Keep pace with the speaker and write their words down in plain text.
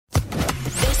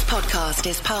podcast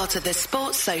is part of the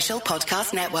Sports Social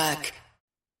Podcast Network.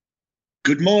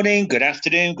 Good morning, good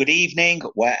afternoon, good evening,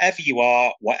 wherever you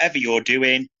are, whatever you're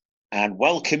doing, and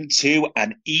welcome to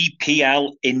an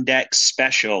EPL Index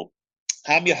special.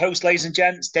 I'm your host, ladies and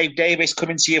gents, Dave Davis,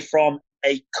 coming to you from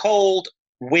a cold,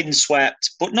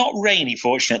 windswept, but not rainy,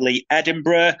 fortunately,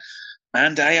 Edinburgh.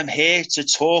 And I am here to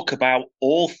talk about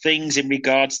all things in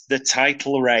regards to the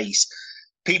title race.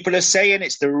 People are saying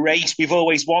it's the race we've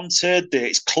always wanted, that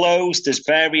it's closed, there's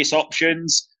various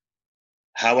options.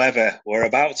 However, we're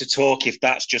about to talk if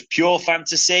that's just pure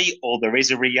fantasy or there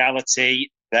is a reality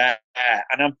there.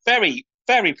 And I'm very,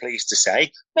 very pleased to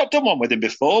say, not done one with him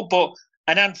before, but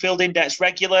an Anfield Index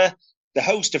regular, the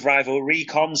host of Rival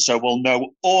Recon, so we'll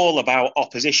know all about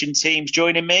opposition teams.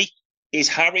 Joining me is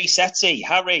Harry Setti.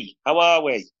 Harry, how are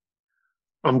we?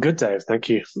 I'm good, Dave. Thank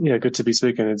you. Yeah, good to be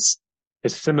speaking.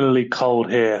 It's similarly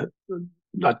cold here.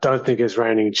 I don't think it's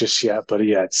raining just yet, but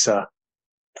yeah, it's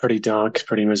pretty dark,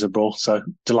 pretty miserable. So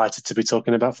delighted to be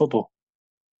talking about football.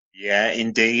 Yeah,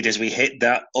 indeed. As we hit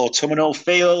that autumnal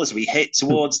feel, as we hit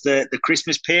towards the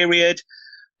Christmas period.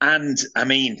 And I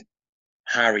mean,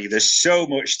 Harry, there's so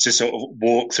much to sort of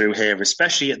walk through here,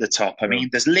 especially at the top. I mean,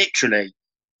 there's literally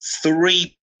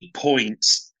 3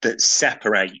 points that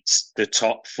separates the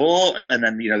top 4, and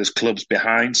then, there's clubs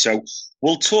behind. So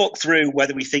we'll talk through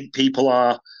whether we think people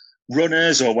are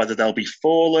runners or whether they'll be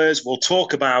fallers. We'll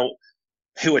talk about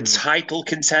who are title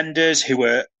contenders, who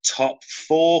are top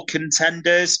 4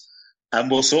 contenders, and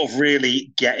we'll sort of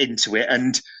really get into it.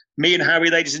 And me and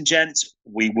Harry, ladies and gents,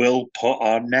 we will put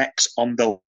our necks on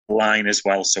the line as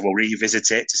well. So we'll revisit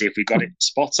it to see if we got it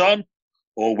spot on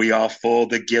or we are for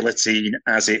the guillotine,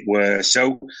 as it were.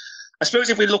 So I suppose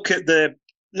if we look at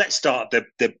let's start the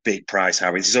big prize,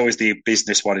 Harry. This is always the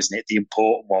business one, isn't it? The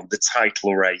important one, the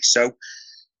title race. So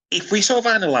if we sort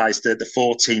of analyse the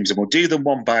 4 teams, and we'll do them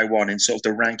one by one in sort of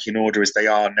the ranking order as they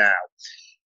are now,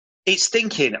 it's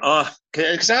thinking,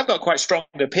 because I've got quite strong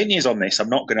opinions on this, I'm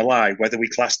not going to lie, whether we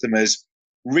class them as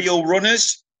real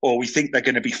runners or we think they're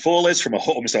going to be fallers from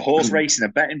almost a horse race and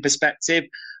a betting perspective.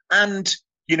 And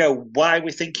why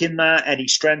we're thinking that, any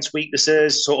strengths,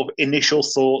 weaknesses, sort of initial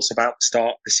thoughts about the start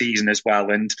of the season as well.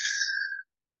 And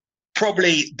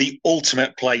probably the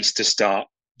ultimate place to start,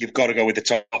 you've got to go with the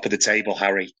top of the table,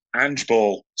 Harry. Ange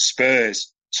Ball,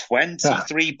 Spurs,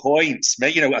 23 points.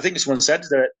 I think someone said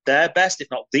they're their best, if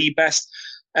not the best,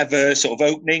 ever sort of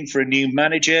opening for a new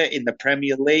manager in the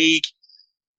Premier League.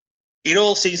 It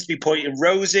all seems to be pointing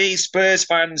rosy. Spurs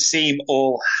fans seem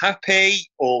all happy,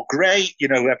 all great.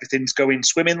 Everything's going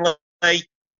swimmingly.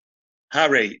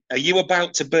 Harry, are you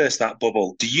about to burst that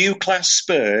bubble? Do you class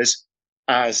Spurs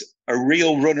as a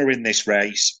real runner in this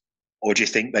race, or do you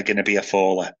think they're going to be a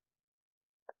faller?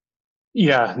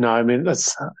 Yeah, no, I mean,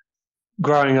 that's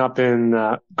growing up in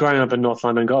North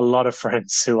London. Got a lot of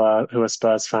friends who are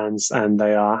Spurs fans, and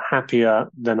they are happier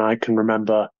than I can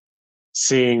remember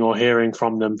seeing or hearing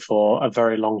from them for a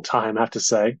very long time, I have to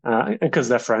say, because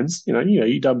they're friends.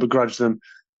 You don't begrudge them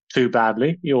too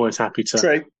badly. You're always happy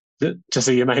to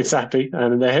see your mates happy,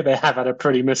 and they have had a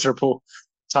pretty miserable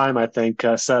time, I think,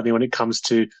 certainly when it comes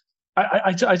to.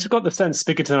 I just got the sense,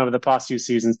 speaking to them over the past few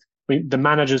seasons, I mean, the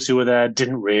managers who were there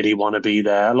didn't really want to be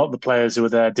there. A lot of the players who were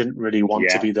there didn't really want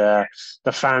to be there.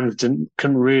 The fans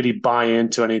couldn't really buy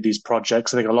into any of these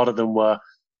projects. I think a lot of them are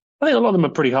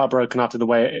pretty heartbroken after the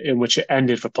way in which it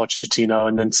ended for Pochettino.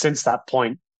 And then since that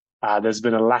point, there's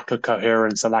been a lack of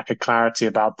coherence, a lack of clarity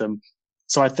about them.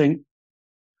 So I think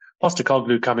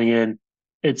Postecoglou coming in,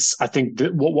 I think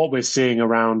what we're seeing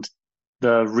around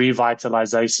the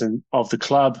revitalization of the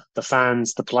club, the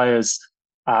fans, the players,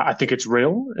 I think it's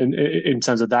real in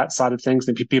terms of that side of things.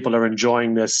 I think people are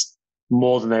enjoying this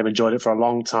more than they've enjoyed it for a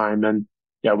long time. And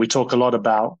we talk a lot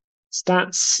about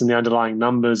stats and the underlying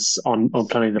numbers on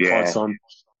plenty of the pods on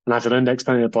Anfield Index,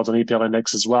 plenty of the pods on EPL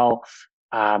Index as well.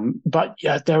 But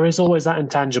there is always that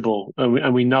intangible,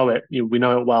 and we know it. We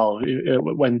know it well.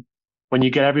 When you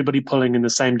get everybody pulling in the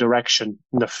same direction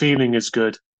and the feeling is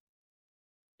good,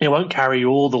 it won't carry you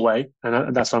all the way,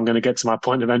 and that's what I'm going to get to my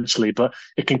point eventually. But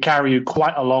it can carry you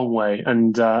quite a long way,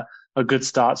 and a good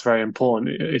start's very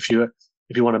important if you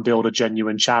want to build a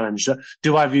genuine challenge.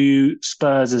 Do I view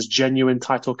Spurs as genuine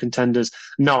title contenders?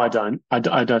 No, I don't. I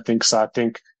don't think so. I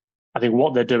think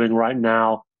what they're doing right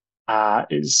now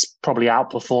is probably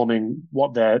outperforming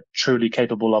what they're truly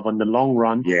capable of in the long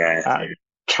run.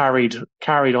 Carried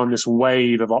on this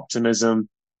wave of optimism,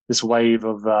 this wave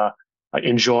of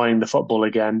enjoying the football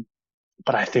again.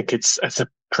 But I think it's a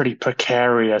pretty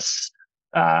precarious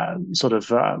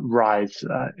ride,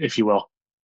 if you will.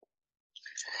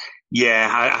 Yeah,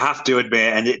 I have to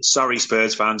admit, and sorry,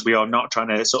 Spurs fans, we are not trying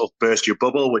to sort of burst your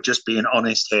bubble. We're just being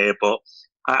honest here, but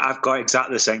I've got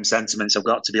exactly the same sentiments. I've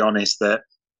got to be honest that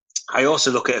I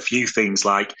also look at a few things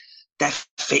like their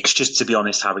fixtures, to be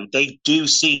honest, Harry. They do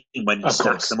seem, when you Of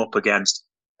stack course. them up against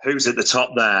who's at the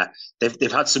top there,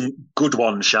 they've had some good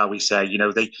ones, shall we say.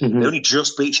 They Hmm. only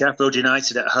just beat Sheffield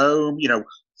United at home.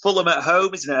 Fulham at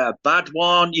home isn't a bad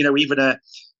one. Even a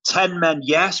 10 men,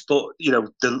 yes, but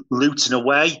the Luton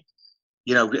away,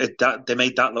 that they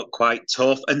made that look quite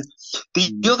tough. And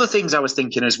the other things I was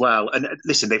thinking as well, and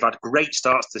listen, they've had great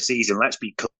starts to the season. Let's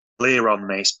be clear on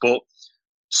this, but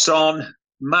Son,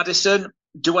 Madison,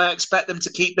 do I expect them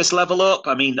to keep this level up?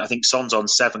 I mean, I think Son's on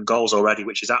 7 goals already,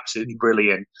 which is absolutely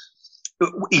brilliant.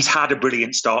 He's had a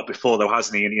brilliant start before, though,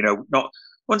 hasn't he? And, not, I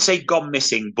wouldn't say gone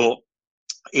missing, but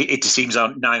it just seems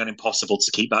nigh on impossible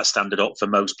to keep that standard up for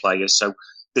most players. So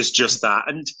there's just that.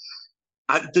 And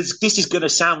this is going to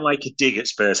sound like a dig at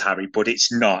Spurs, Harry, but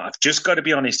it's not. I've just got to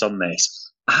be honest on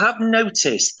this. I have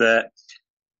noticed that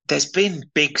there's been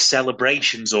big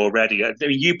celebrations already. I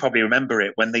mean, you probably remember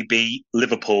it when they beat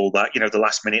Liverpool, that, the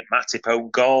last minute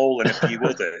Matip goal and a few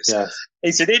others. Yes.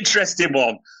 It's an interesting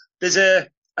one.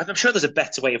 I'm sure there's a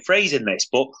better way of phrasing this,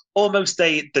 but almost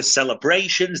the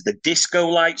celebrations, the disco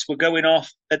lights were going off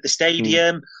at the Mm.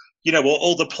 stadium.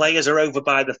 All the players are over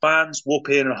by the fans,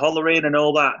 whooping and hollering and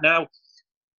all that. Now,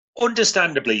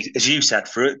 understandably, as you said,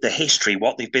 for the history,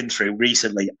 what they've been through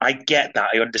recently, I get that.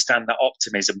 I understand that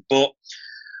optimism, but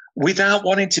without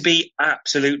wanting to be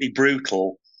absolutely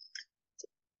brutal,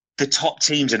 the top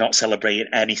teams are not celebrating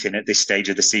anything at this stage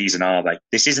of the season, are they?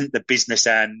 This isn't the business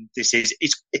end.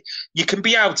 You can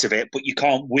be out of it, but you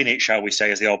can't win it, shall we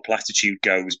say, as the old platitude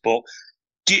goes. But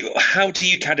how do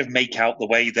you kind of make out the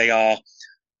way they are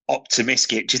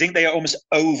optimistic? Do you think they are almost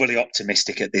overly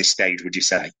optimistic at this stage, would you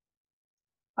say?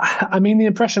 I mean, the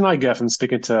impression I get from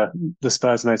speaking to the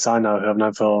Spurs mates I know, who I've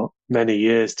known for many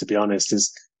years, to be honest,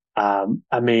 is, I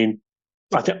mean,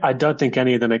 I don't think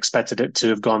any of them expected it to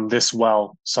have gone this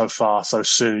well so far so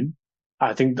soon.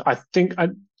 The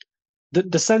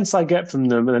sense I get from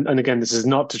them, and again, this is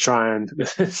not to try and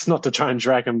it's not to try and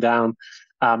drag them down.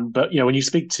 But when you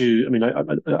speak to, I mean,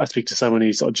 I speak to so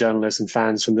many sort of journalists and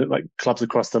fans from the like clubs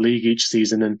across the league each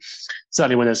season, and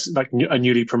certainly when there's like a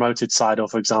newly promoted side, or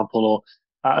for example, or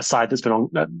a side that's been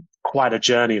on quite a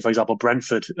journey, for example,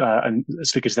 Brentford, and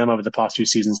speaking to them over the past few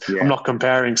seasons, I'm Yeah. not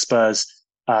comparing Spurs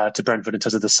to Brentford in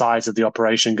terms of the size of the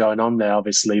operation going on there,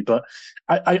 obviously, but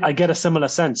I get a similar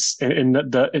sense in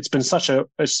that it's been such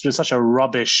a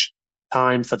rubbish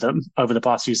time for them over the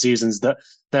past few seasons that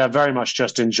they're very much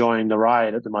just enjoying the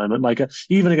ride at the moment. Like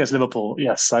even against Liverpool,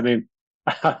 yes, I mean.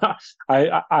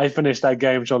 I finished that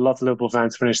game. I'm sure lots of Liverpool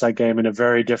fans finished that game in a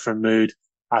very different mood.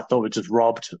 I thought we were just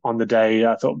robbed on the day.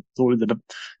 I thought we were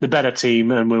the better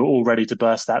team, and we were all ready to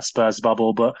burst that Spurs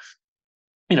bubble. But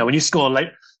when you score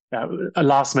late, a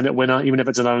last minute winner, even if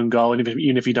it's an own goal, and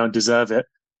even if you don't deserve it,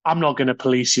 I'm not going to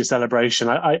police your celebration.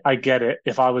 I get it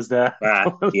if I was there,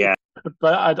 Yeah.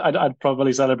 but I'd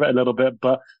probably celebrate a little bit.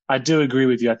 But I do agree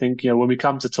with you. I think when we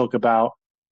come to talk about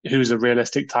who's a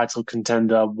realistic title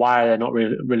contender, why they're not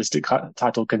realistic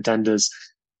title contenders,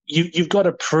 you've got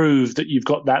to prove that you've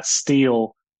got that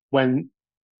steel when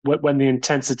the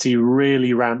intensity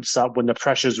really ramps up, when the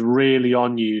pressure's really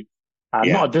on you. Not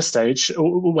Yeah. at this stage,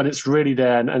 when it's really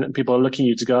there and people are looking at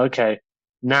you to go, okay,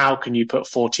 now can you put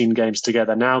 14 games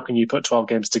together? Now can you put 12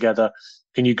 games together?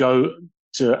 Can you go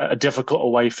to a difficult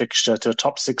away fixture to a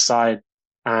top 6 side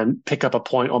and pick up a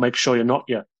point, or make sure you're not,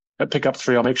 pick up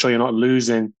 3, or make sure you're not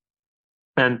losing?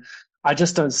 And I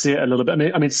just don't see it a little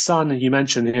bit. I mean, Son, you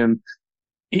mentioned him.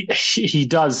 He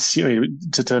does,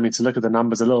 to turn me to look at the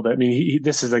numbers a little bit. I mean,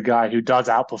 this is a guy who does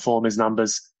outperform his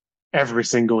numbers every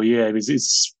single year.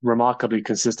 It's remarkably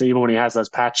consistent, even when he has those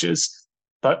patches.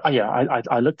 But yeah,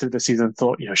 I looked at the season and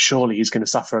thought, surely he's going to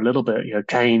suffer a little bit.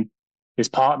 Kane, his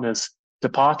partners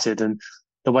departed, and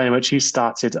the way in which he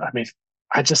started. I mean,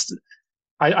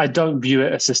 I don't view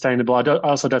it as sustainable. I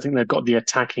also don't think they've got the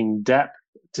attacking depth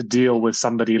to deal with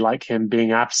somebody like him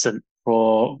being absent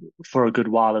for a good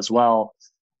while as well.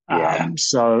 Yeah.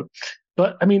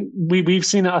 But I mean, we've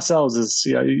seen it ourselves as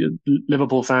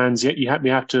Liverpool fans. Yet we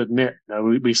have to admit,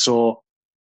 we saw.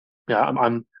 Yeah,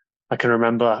 I can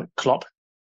remember Klopp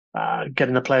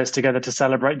getting the players together to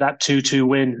celebrate that 2-2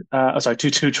 win.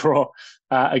 2-2 draw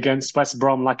against West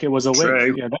Brom like it was a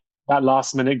win. True. That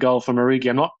last minute goal from Origi.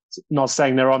 I'm not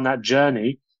saying they're on that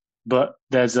journey, but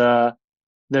there's a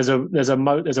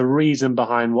reason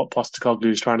behind what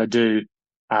Postecoglou is trying to do.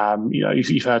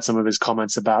 You've heard some of his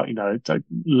comments about,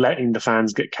 letting the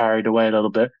fans get carried away a little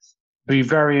bit. Be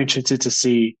very interested to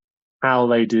see how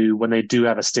they do when they do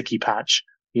have a sticky patch.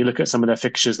 You look at some of their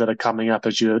fixtures that are coming up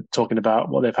as you're talking about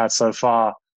what they've had so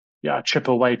far. Yeah, a trip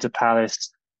away to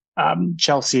Palace.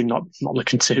 Chelsea not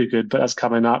looking too good, but that's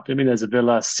coming up. I mean, there's a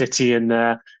Villa, City in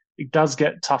there. It does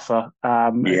get tougher,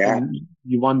 Yeah. and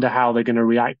you wonder how they're going to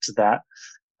react to that.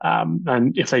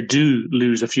 And if they do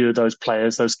lose a few of those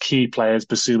players, those key players,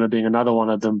 Basuma being another one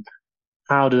of them,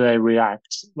 how do they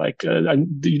react?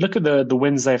 And you look at the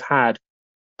wins they've had,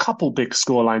 couple big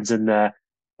scorelines in there.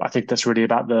 I think that's really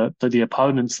about the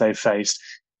opponents they've faced.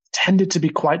 Tended to be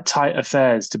quite tight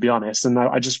affairs, to be honest. And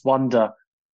I just wonder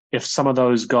if some of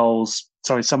those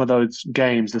some of those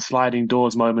games, the sliding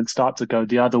doors moments start to go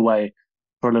the other way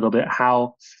for a little bit.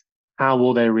 How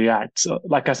will they react?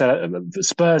 Like I said,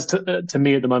 Spurs to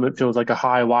me at the moment feels like a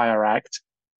high wire act,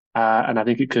 and I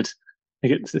think I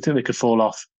think they could fall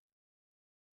off.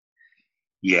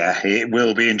 Yeah, it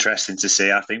will be interesting to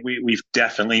see. I think we've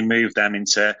definitely moved them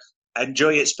into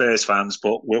enjoy it, Spurs fans,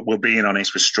 but we're being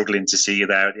honest, we're struggling to see you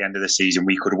there at the end of the season.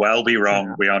 We could well be wrong.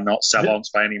 Yeah. We are not savants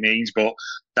by any means, but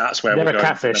that's where They're we're a going.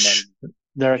 catfish.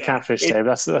 They're a catfish, Dave.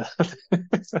 That's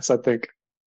I think.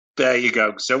 There you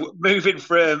go. So moving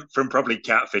from probably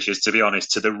catfishes, to be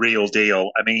honest, to the real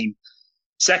deal. I mean,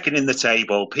 second in the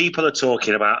table, people are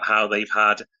talking about how they've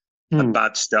had a Hmm.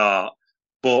 bad start,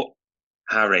 but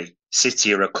Harry,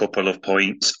 City are a couple of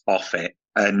points off it.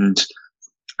 And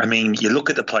I mean, you look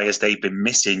at the players they've been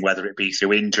missing, whether it be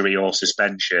through injury or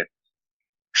suspension.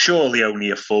 Surely only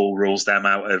a fool rules them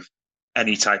out of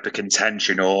any type of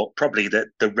contention, or probably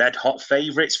the red hot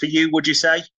favourites for you, would you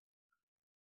say?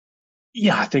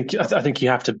 Yeah, I think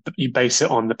you base it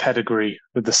on the pedigree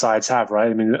that the sides have, right?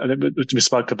 I mean, we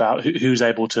spoke about who's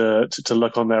able to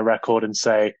look on their record and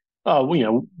say, oh,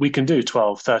 well, we can do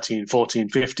 12, 13, 14,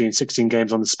 15, 16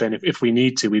 games on the spin if we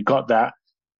need to. We've got that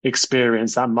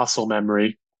experience, that muscle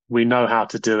memory. We know how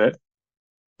to do it.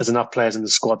 There's enough players in the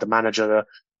squad, the manager,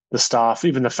 the staff,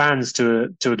 even the fans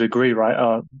to a degree, right?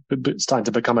 Are starting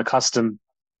to become accustomed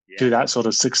to that sort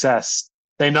of success.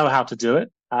 They know how to do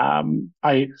it.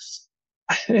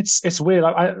 It's weird.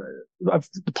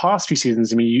 The past few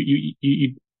seasons, I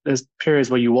mean, there's periods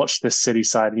where you watch this City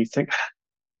side and you think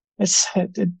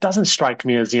it doesn't strike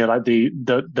me as like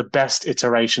the best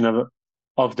iteration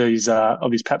of these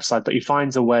Pep sides, but he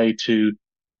finds a way to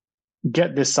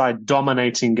get this side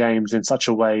dominating games in such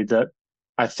a way that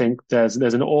I think there's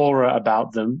an aura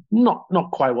about them. Not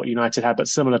quite what United had, but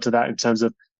similar to that in terms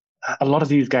of a lot of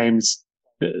these games.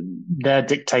 They're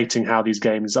dictating how these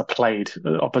games are played.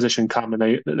 The opposition come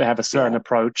and they have a certain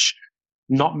approach.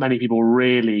 Not many people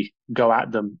really go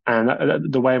at them,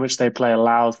 and the way in which they play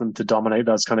allows them to dominate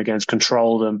those kind of games,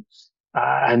 control them,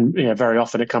 and very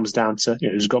often it comes down to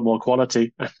who's got more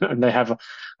quality, and they have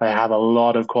a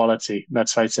lot of quality.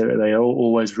 Let's face it, they are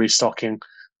always restocking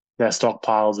their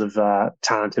stockpiles of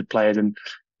talented players in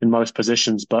most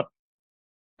positions. But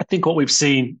I think what we've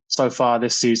seen so far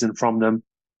this season from them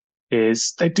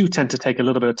is they do tend to take a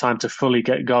little bit of time to fully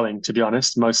get going, to be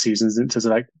honest, most seasons in terms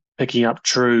of like picking up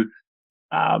true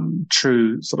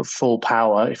sort of full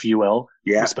power, if you will.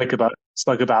 Yeah. We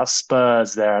spoke about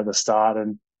Spurs there at the start,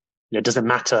 and it doesn't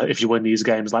matter if you win these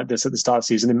games like this at the start of the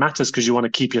season. It matters because you want to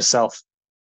keep yourself,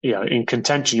 in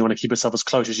contention. You want to keep yourself as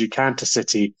close as you can to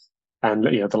City and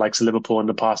the likes of Liverpool in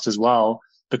the past as well,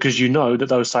 because you know that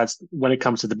those sides, when it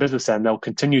comes to the business end, they'll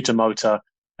continue to motor,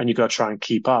 and you got to try and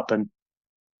keep up. And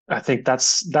I think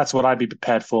that's what I'd be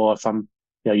prepared for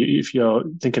if you're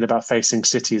thinking about facing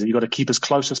City. You've got to keep as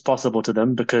close as possible to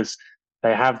them because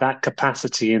they have that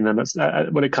capacity in them.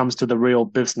 When it comes to the real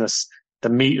business, the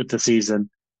meat of the season,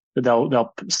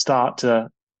 they'll start to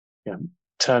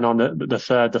turn on the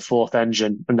third, the fourth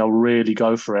engine, and they'll really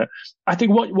go for it. I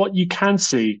think what you can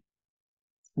see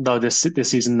though this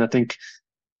season, I think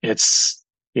it's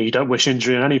you don't wish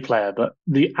injury on any player, but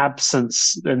the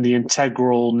absence and the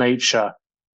integral nature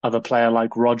of a player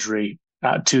like Rodri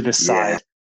to this side,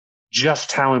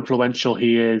 just how influential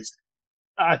he is.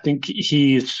 I think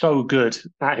he is so good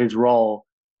at his role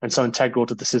and so integral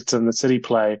to the system that City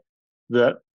play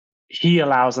that he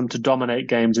allows them to dominate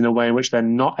games in a way in which they're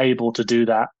not able to do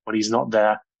that when he's not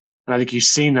there. And I think you've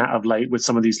seen that of late with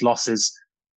some of these losses.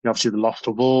 Obviously, the loss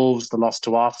to Wolves, the loss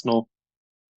to Arsenal,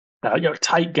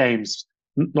 tight games.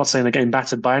 Not saying they're getting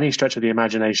battered by any stretch of the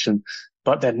imagination,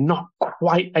 but they're not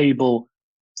quite able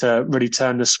to really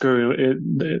turn the screw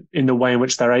in the way in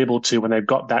which they're able to when they've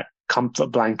got that comfort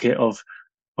blanket of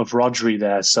Rodri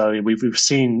there. So we've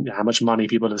seen how much money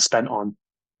people have spent on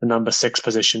the number 6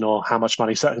 position, or how much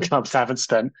money certain clubs haven't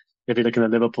spent. If you're looking at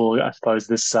Liverpool, I suppose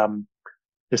this summer,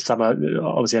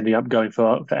 obviously ending up going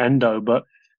for Endo. But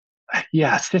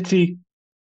yeah, City,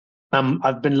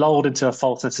 I've been lulled into a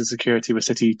false sense of security with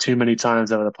City too many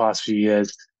times over the past few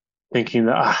years, thinking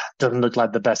that doesn't look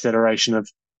like the best iteration of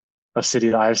City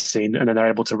that I've seen, and then they're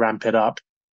able to ramp it up.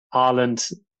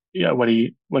 Haaland, when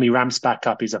he ramps back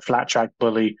up, he's a flat track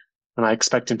bully, and I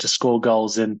expect him to score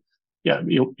goals in. Yeah,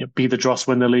 you'll be the dross,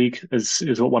 win the league,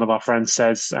 is what one of our friends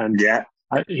says, and Yeah.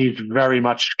 he's very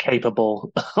much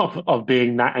capable of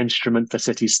being that instrument for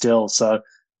City still. So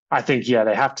I think, yeah,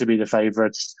 they have to be the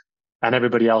favourites, and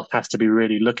everybody else has to be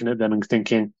really looking at them and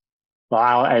thinking, well,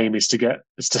 our aim is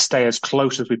to stay as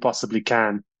close as we possibly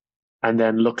can, and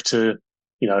then look to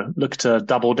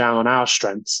double down on our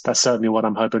strengths. That's certainly what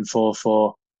I'm hoping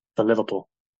for Liverpool.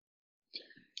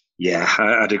 Yeah,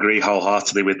 I'd agree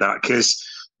wholeheartedly with that because,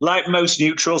 like most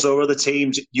neutrals or other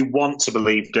teams, you want to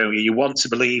believe, don't you? You want to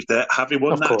believe that having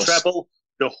won Of that course. treble,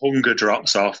 the hunger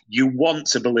drops off. You want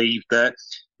to believe that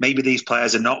maybe these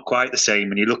players are not quite the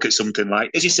same. And you look at something like,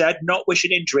 as you said, not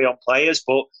wishing injury on players,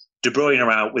 but De Bruyne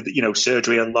are out with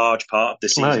surgery a large part of the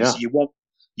Oh, season. yeah. So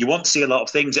you want to see a lot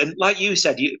of things. And like you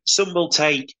said, some will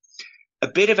take a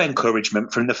bit of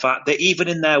encouragement from the fact that even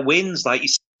in their wins, like you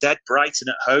said, Brighton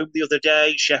at home the other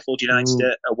day, Sheffield United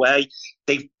Mm. away,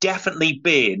 they've definitely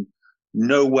been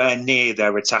nowhere near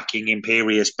their attacking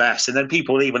imperious best. And then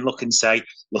people even look and say,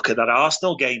 look at that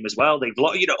Arsenal game as well. They've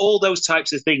all those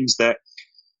types of things that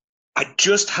I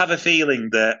just have a feeling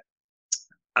that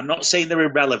I'm not saying they're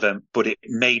irrelevant, but it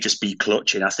may just be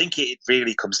clutching. I think it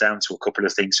really comes down to a couple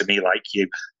of things for me, like you.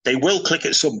 They will click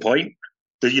at some point.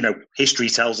 History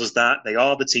tells us that. They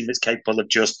are the team that's capable of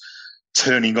just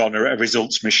turning on a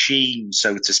results machine,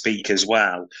 so to speak, as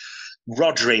well.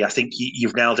 Rodri, I think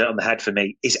you've nailed it on the head for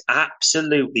me, is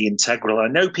absolutely integral. I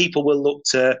know people will look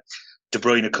to De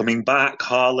Bruyne coming back,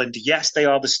 Haaland. Yes, they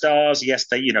are the stars. Yes,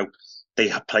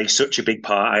 they play such a big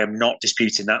part. I am not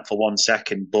disputing that for 1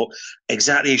 second. But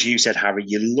exactly as you said, Harry,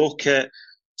 you look at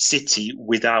City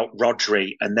without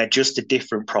Rodri and they're just a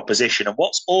different proposition. And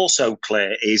what's also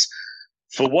clear is,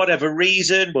 for whatever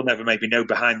reason, we'll never maybe know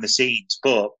behind the scenes,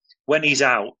 but when he's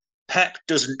out, Pep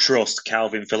doesn't trust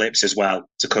Calvin Phillips as well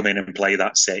to come in and play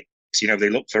that six. They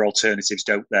look for alternatives,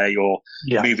 don't they? Or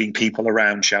Yeah. moving people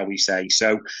around, shall we say.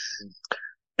 So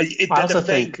I also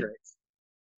think,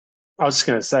 I was just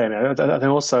going to say, man, I think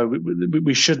also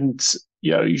we shouldn't,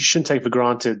 you shouldn't take for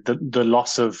granted the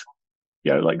loss of,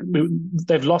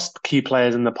 they've lost key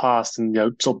players in the past and,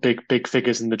 sort of big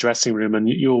figures in the dressing room. And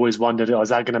you always wondered, is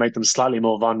that going to make them slightly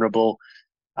more vulnerable?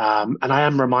 And I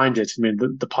am reminded,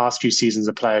 the past few seasons,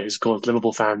 a player who's caused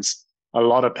Liverpool fans a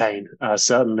lot of pain,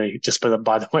 certainly just by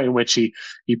the way in which he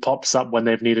pops up when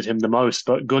they've needed him the most.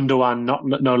 But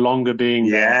Gundogan no longer being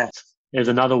there is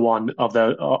another one of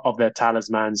their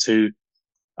talismans who,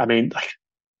 I mean,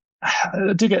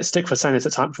 I do get stick for saying this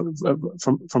at time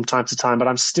from time to time, but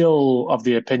I'm still of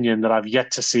the opinion that I've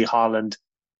yet to see Haaland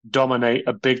dominate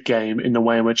a big game in the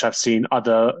way in which I've seen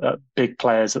other big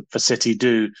players for City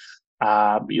do.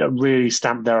 Really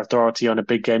stamp their authority on a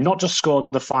big game, not just score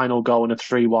the final goal in a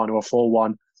 3-1 or a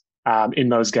 4-1 in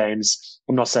those games.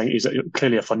 I'm not saying he's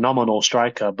clearly a phenomenal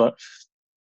striker, but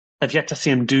I've yet to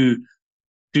see him do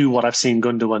what I've seen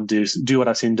Gundogan do what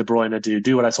I've seen De Bruyne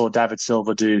do what I saw David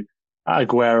Silva do,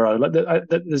 Aguero.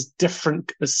 There's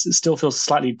different. It still feels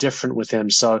slightly different with him.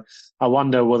 So I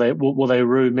wonder, will they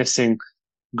rue missing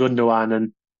Gundogan?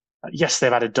 And yes,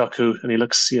 they've added Doku, and he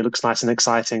looks nice and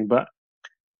exciting, but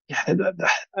yeah,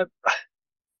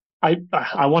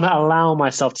 I want to allow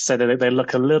myself to say that they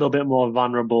look a little bit more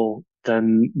vulnerable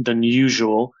than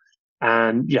usual.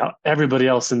 And yeah, everybody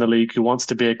else in the league who wants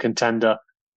to be a contender,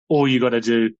 all you got to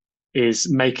do is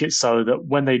make it so that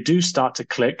when they do start to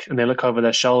click and they look over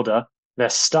their shoulder, they're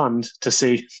stunned to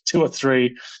see two or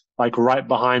three like right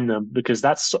behind them, because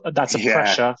that's a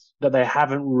pressure that they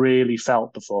haven't really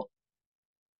felt before.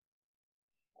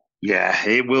 Yeah,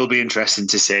 it will be interesting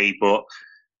to see, but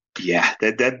yeah,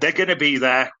 they're going to be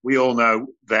there. We all know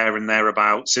there and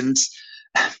thereabouts, and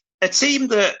a team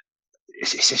that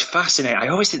it's fascinating. I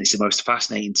always think it's the most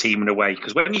fascinating team in a way,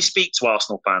 because when you speak to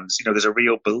Arsenal fans, there's a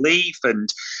real belief, and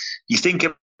you think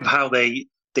of how they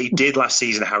did last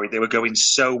season, Harry. They were going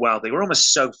so well. They were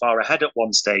almost so far ahead at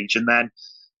one stage, and then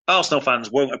Arsenal fans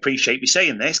won't appreciate me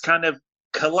saying this, kind of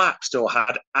collapsed or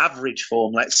had average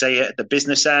form, let's say, at the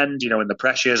business end, and the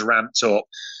pressures ramped up.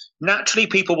 Naturally,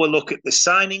 people will look at the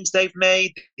signings they've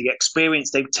made, the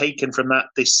experience they've taken from that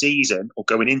this season or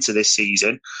going into this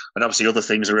season, and obviously other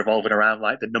things are revolving around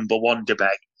like the number one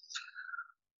debate.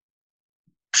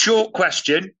 Short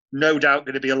question, no doubt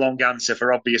going to be a long answer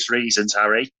for obvious reasons,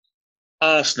 Harry.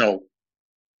 Arsenal,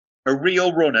 a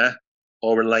real runner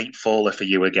or a late faller for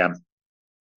you again?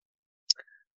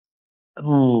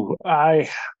 Ooh, I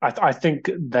think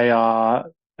they are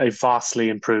a vastly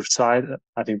improved side.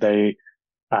 I think the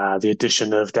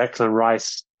addition of Declan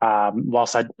Rice,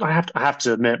 whilst I have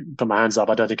to admit, put my hands up,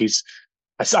 I don't think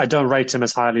I don't rate him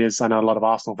as highly as I know a lot of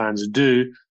Arsenal fans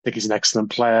do. I think he's an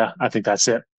excellent player. I think that's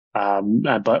it.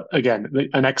 But again,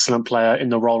 an excellent player in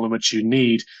the role in which you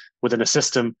need within a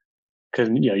system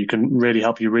you can really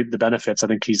help you reap the benefits. I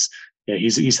think he's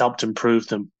helped improve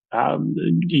them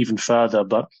even further.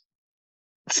 But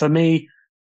for me,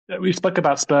 we spoke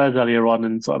about Spurs earlier on,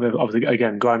 and sort of obviously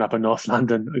again growing up in North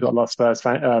London, we got a lot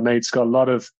of mates, got a lot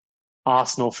of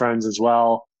Arsenal friends as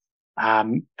well.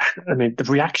 Um, I mean, the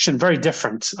reaction very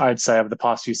different, I'd say, over the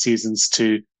past few seasons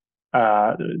to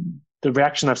uh, the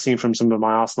reaction I've seen from some of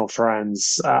my Arsenal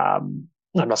friends. I'm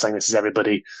not saying this is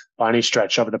everybody by any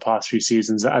stretch over the past few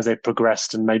seasons as they've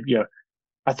progressed and maybe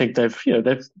I think they've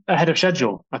ahead of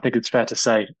schedule. I think it's fair to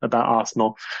say about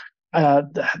Arsenal.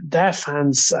 Their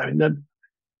fans, I mean,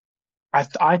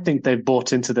 I think they've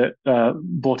bought into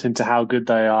how good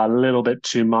they are a little bit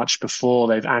too much before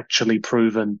they've actually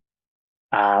proven,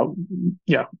 uh,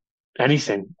 yeah,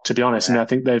 anything. To be honest, I mean, I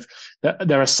think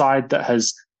they're a side that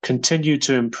has continued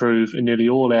to improve in nearly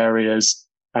all areas,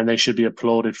 and they should be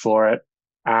applauded for it.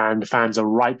 And fans are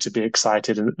right to be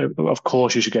excited, and of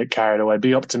course, you should get carried away.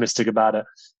 Be optimistic about it,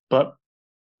 but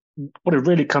what it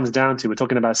really comes down to, we're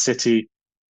talking about City,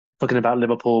 talking about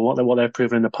Liverpool, what they've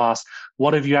proven in the past.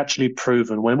 What have you actually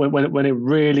proven when it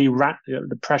really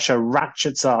the pressure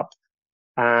ratchets up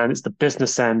and it's the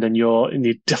business end and you're in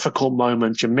the difficult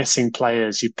moments, you're missing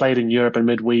players, you've played in Europe in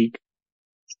midweek.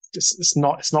 It's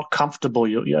not comfortable.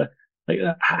 You're like,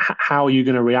 how are you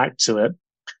going to react to it?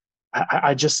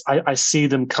 I see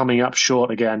them coming up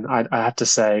short again. I have to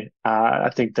say,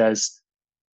 I think there's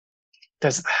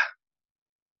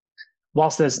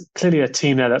whilst there's clearly a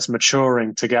team there that's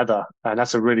maturing together, and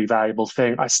that's a really valuable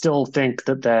thing, I still think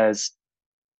that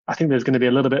I think there's going to be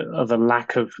a little bit of a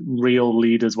lack of real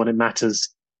leaders when it matters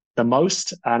the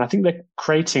most. And I think they're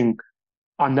creating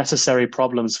unnecessary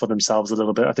problems for themselves a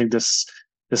little bit. I think this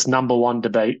number one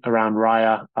debate around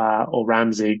Raya or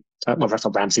Ramsey, well, that's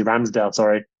not Ramsey, Ramsdale,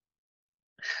 sorry.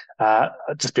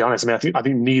 Just be honest, I mean, I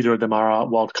think neither of them are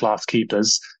world class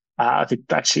keepers. I think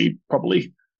actually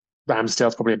probably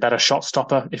Ramsdale's probably a better shot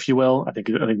stopper, if you will. I think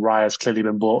Raya's clearly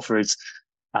been bought for his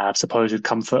supposed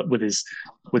comfort with his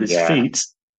feet,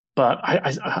 but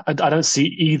I don't see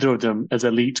either of them as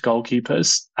elite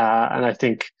goalkeepers, and I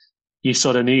think you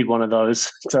sort of need one of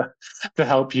those to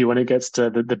help you when it gets to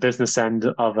the business end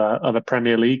of a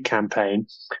Premier League campaign.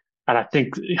 And I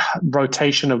think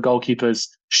rotation of goalkeepers,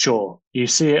 sure, you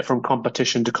see it from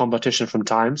competition to competition from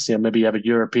times. Maybe you have a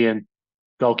European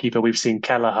goalkeeper. We've seen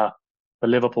Kelleher for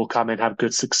Liverpool come in, have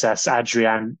good success.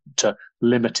 Adrian to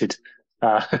limited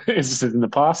instances in the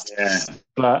past. Yeah.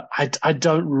 But I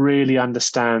don't really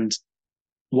understand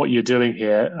what you're doing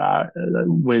here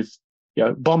with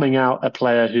bombing out a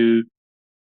player who,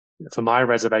 for my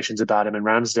reservations about him and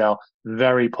Ramsdale,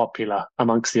 very popular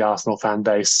amongst the Arsenal fan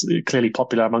base, clearly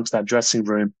popular amongst that dressing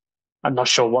room. I'm not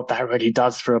sure what that really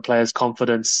does for a player's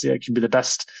confidence. It can be the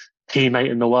best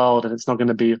teammate in the world, and it's not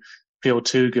going to feel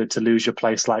too good to lose your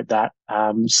place like that.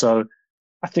 So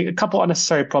I think a couple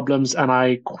unnecessary problems, and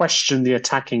I question the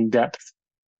attacking depth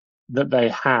that they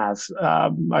have.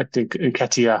 I think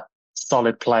Nketiah,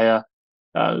 solid player,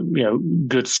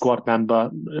 good squad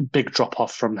member, big drop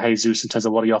off from Jesus in terms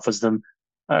of what he offers them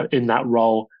in that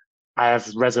role. I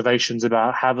have reservations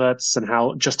about Havertz and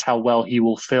how well he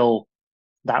will fill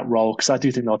that role, because I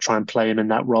do think they'll try and play him in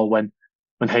that role when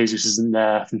Jesus isn't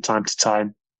there from time to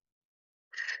time.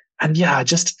 And yeah, I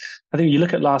think you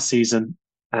look at last season,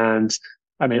 and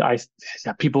I mean,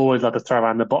 people always love to throw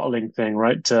around the bottling thing,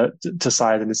 right? To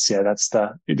side, and it's that's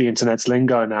the internet's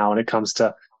lingo now when it comes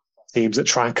to teams that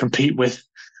try and compete with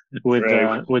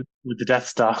the Death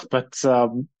Star. But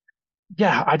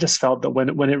yeah, I just felt that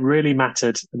when it really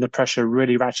mattered and the pressure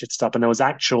really ratcheted up and there was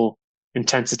actual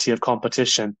intensity of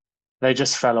competition, they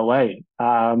just fell away.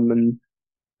 And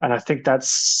I think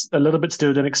that's a little bit to do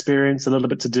with inexperience, a little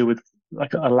bit to do with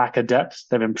like a lack of depth.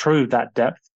 They've improved that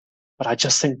depth, but I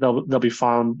just think they'll be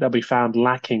found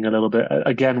lacking a little bit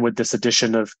again with this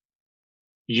addition of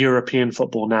European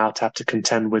football now to have to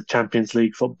contend with Champions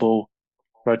League football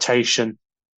rotation.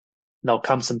 There'll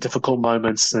come some difficult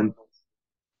moments, and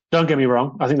don't get me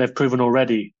wrong, I think they've proven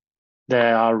already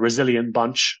they are a resilient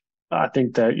bunch. I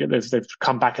think they've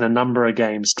come back in a number of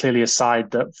games, clearly a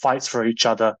side that fights for each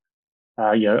other.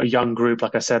 A young group,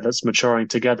 like I said, that's maturing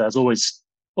together is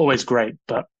always great.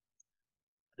 But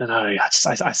I don't know,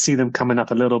 I see them coming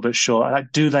up a little bit short.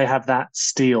 Like, do they have that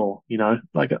steel,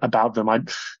 like about them?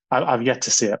 I've yet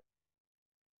to see it.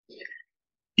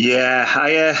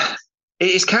 Yeah,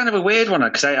 it's kind of a weird one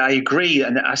because I agree,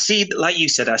 and I see, like you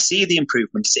said, I see the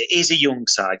improvements. It is a young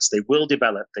side, so they will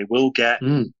develop, they will get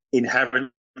Mm.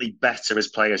 inherently better as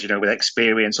players, with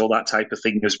experience, all that type of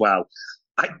thing as well.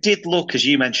 I did look, as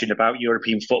you mentioned, about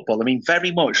European football. I mean,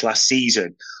 very much last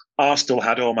season, Arsenal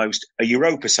had almost a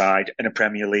Europa side and a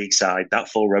Premier League side, that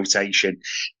full rotation.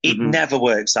 It Hmm. never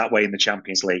works that way in the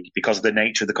Champions League because of the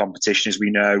nature of the competition, as we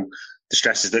know, the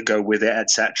stresses that go with it,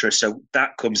 etc. So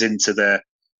that comes into the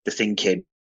thinking.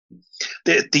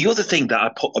 The other thing that I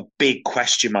put a big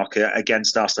question mark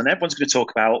against Arsenal, and everyone's going to talk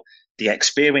about the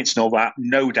experience and all that,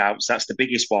 no doubts, that's the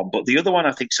biggest one. But the other one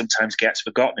I think sometimes gets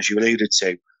forgotten, as you alluded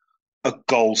to, a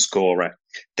goal scorer.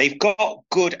 They've got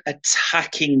good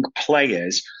attacking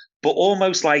players, but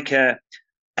almost like a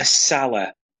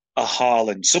Salah, a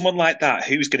Haaland, someone like that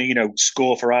who's going to,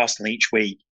 score for Arsenal each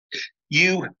week.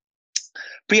 You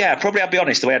But yeah, probably I'll be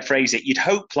honest, the way I'd phrase it, you'd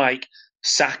hope like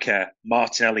Saka,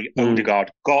 Martinelli, Mm.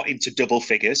 Odegaard got into double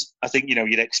figures. I think,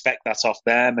 you'd expect that off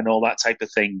them and all that type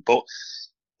of thing. But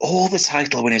all the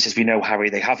title winners, as we know, Harry,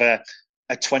 they have a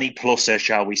 20 pluser,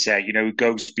 shall we say, who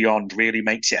goes beyond, really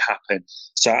makes it happen.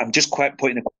 So I'm just quite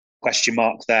putting a question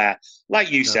mark there.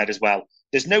 Like you Yeah. said as well,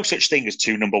 there's no such thing as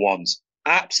two number ones.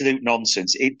 Absolute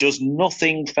nonsense. It does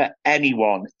nothing for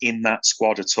anyone in that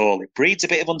squad at all. It breeds a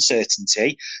bit of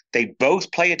uncertainty. They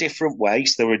both play a different way,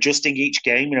 so they're adjusting each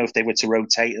game, if they were to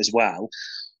rotate as well.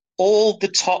 All the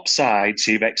top sides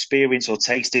who've experienced or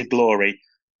tasted glory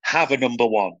have a number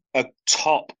one, a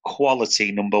top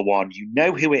quality number one. You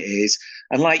know who it is.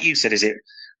 And like you said, is it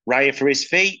Raya for his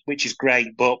feet, which is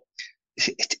great, but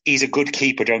he's a good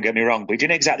keeper, don't get me wrong, but he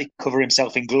didn't exactly cover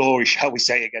himself in glory, shall we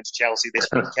say, against Chelsea this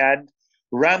weekend.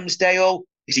 Ramsdale,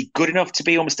 is he good enough to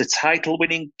be almost a title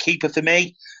winning keeper for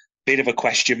me? Bit of a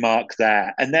question mark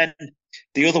there. And then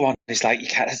the other one is like,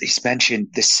 he's mentioned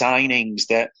the signings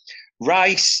that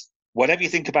Rice, whatever you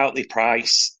think about the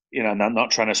price, and I'm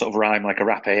not trying to sort of rhyme like a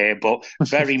rapper here, but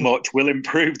very much will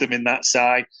improve them in that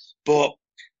side. But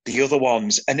the other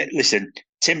ones, and listen,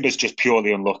 Timber's just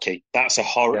purely unlucky. That's a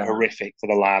Yeah. horrific for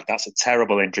the lad. That's a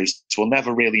terrible injury. So we'll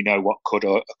never really know what could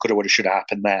have, would have, should have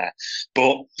happened there.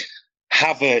 But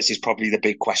Havertz is probably the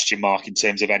big question mark in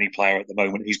terms of any player at the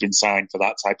moment who's been signed for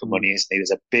that type of Mm. money, isn't he?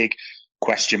 There's a big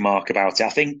question mark about it. I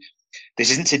think this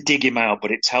isn't to dig him out,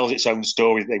 but it tells its own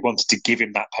story that they wanted to give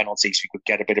him that penalty so he could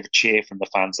get a bit of a cheer from the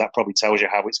fans. That probably tells you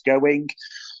how it's going.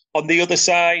 On the other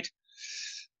side,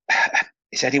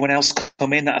 is anyone else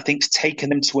come in that I think's taken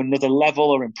them to another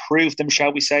level or improved them,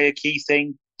 shall we say, a key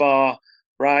thing, bar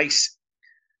Rice?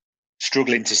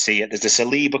 Struggling to see it. There's the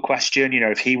Saliba question,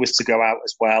 if he was to go out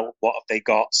as well, what have they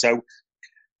got? So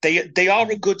they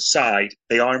are a good side,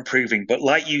 they are improving, but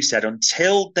like you said,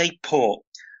 until they put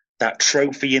that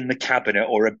trophy in the cabinet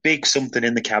or a big something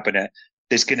in the cabinet,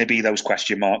 there's going to be those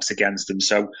question marks against them.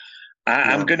 So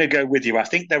I'm Yeah. going to go with you. I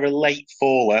think they're a late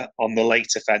faller on the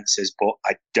late offences, but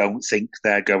I don't think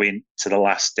they're going to the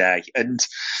last day. And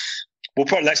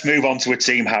let's move on to a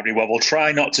team, Harry, where we'll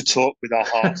try not to talk with our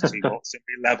hearts too much and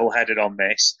be level-headed on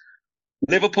this.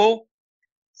 Liverpool,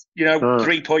 Uh,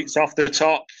 3 points off the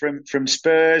top from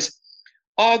Spurs.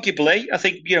 Arguably, I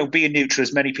think, being neutral,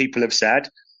 as many people have said,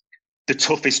 the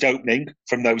toughest opening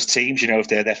from those teams, if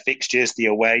they're their fixtures, the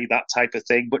away, that type of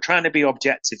thing. But trying to be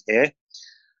objective here,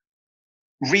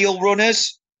 real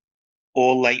runners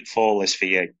or late fallers for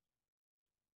you?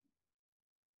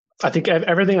 I think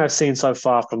everything I've seen so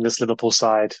far from this Liverpool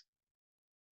side,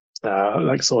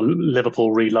 like sort of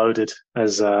Liverpool reloaded,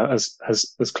 as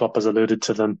Klopp has alluded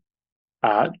to them,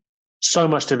 uh, so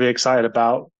much to be excited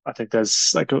about. I think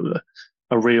there's like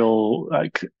a real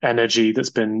like energy that's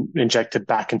been injected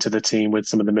back into the team with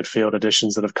some of the midfield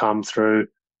additions that have come through.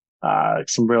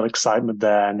 Some real excitement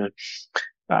there, and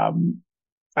um,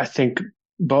 I think.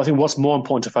 But I think what's more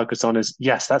important to focus on is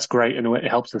yes, that's great, and it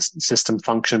helps the system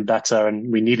function better,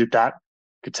 and we needed that.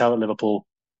 Could tell that Liverpool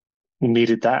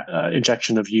needed that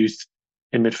injection of youth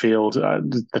in midfield.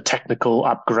 The technical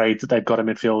upgrade that they've got in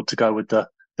midfield to go with the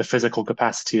physical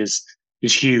capacity is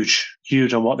huge,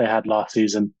 huge on what they had last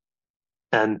season.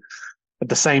 And at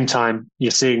the same time,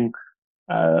 you're seeing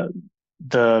uh,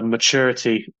 the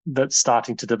maturity that's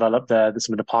starting to develop there. There's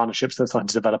some of the partnerships that's starting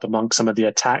to develop among some of the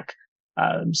attack.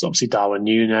 So obviously Darwin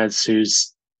Nunez,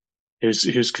 who's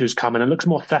coming and looks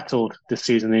more settled this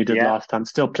season than he did Yeah. last time.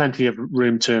 Still plenty of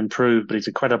room to improve, but he's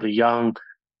incredibly young.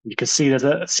 You can see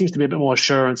seems to be a bit more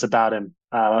assurance about him,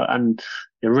 and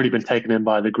you've really been taken in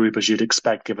by the group as you'd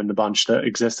expect, given the bunch that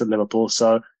exists at Liverpool.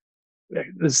 So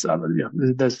there's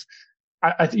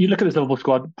you look at this Liverpool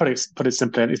squad. Put it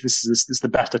simply, this is the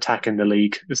best attack in the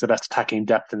league. It's the best attacking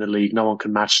depth in the league. No one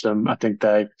can match them. I think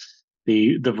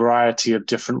the variety of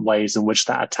different ways in which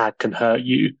that attack can hurt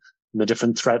you, and the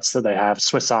different threats that they have,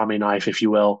 Swiss Army knife, if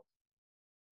you will,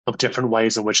 of different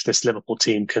ways in which this Liverpool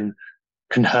team can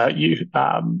hurt you.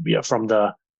 From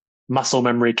the muscle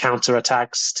memory counter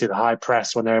attacks to the high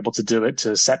press when they're able to do it,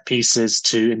 to set pieces,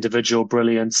 to individual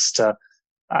brilliance, to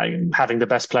having the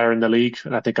best player in the league.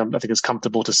 And I think it's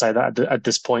comfortable to say that at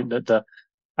this point that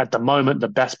at the moment the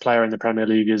best player in the Premier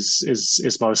League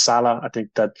is Mo Salah. I think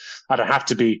that I don't have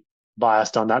to be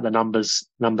biased on that. The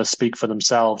numbers speak for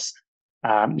themselves.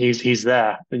 He's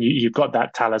there, and you've got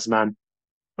that talisman,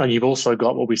 and you've also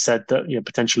got what we said that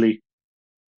potentially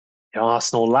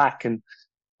Arsenal lack, and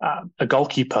a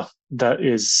goalkeeper that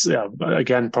is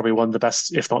again probably one of the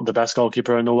best, if not the best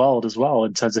goalkeeper in the world as well,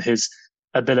 in terms of his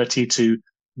ability to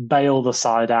bail the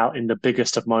side out in the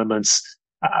biggest of moments,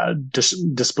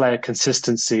 display a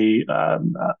consistency,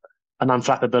 an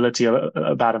unflappability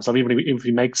about himself. Even if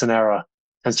he makes an error,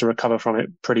 tends to recover from it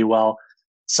pretty well.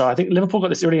 So I think Liverpool got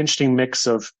this really interesting mix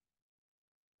of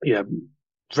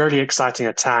really exciting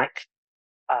attack.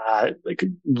 They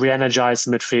could re-energize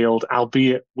the midfield,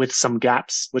 albeit with some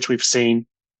gaps, which we've seen.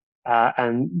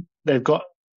 And they've got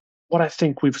what I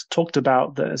think we've talked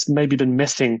about that has maybe been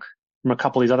missing from a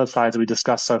couple of these other sides that we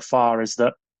discussed so far, is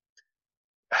that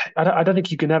I don't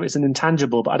think you can ever, it's an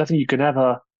intangible, but I don't think you can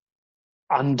ever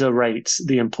underrate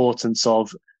the importance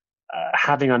of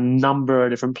having a number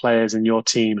of different players in your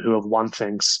team who have won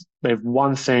things. They've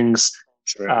won things.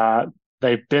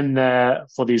 They've been there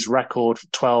for these record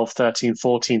 12, 13,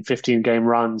 14, 15 game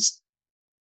runs.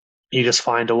 You just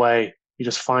find a way. You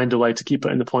just find a way to keep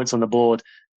putting the points on the board.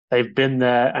 They've been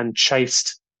there and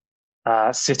chased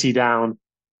City down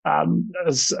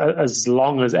as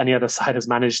long as any other side has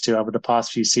managed to over the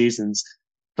past few seasons.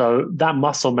 So that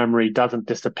muscle memory doesn't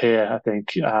disappear, I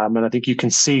think. And I think you can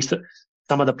see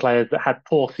some of the players that had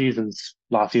poor seasons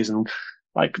last season,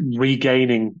 like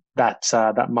regaining that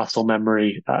muscle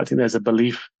memory. I think there's a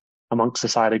belief amongst the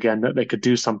side again that they could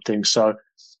do something. So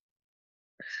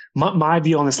my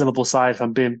view on this Liverpool side, if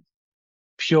I'm being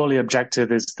purely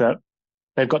objective, is that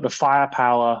they've got the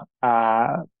firepower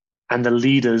and the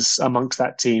leaders amongst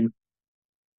that team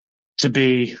to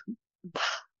be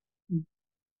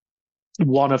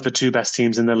one of the two best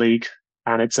teams in the league.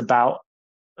 And it's about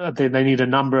they need a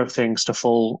number of things to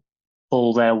fall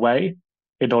their way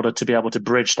in order to be able to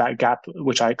bridge that gap,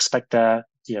 which I expect I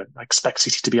expect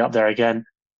City to be up there again.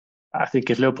 I think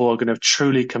if Liverpool are going to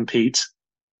truly compete,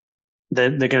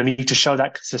 then they're going to need to show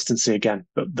that consistency again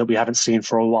that we haven't seen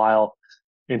for a while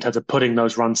in terms of putting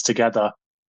those runs together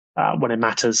when it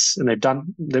matters. And they've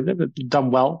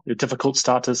done well. A difficult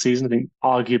start to the season. I think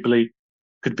arguably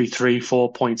could be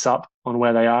 3-4 points up on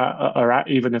where they are at,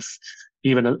 even a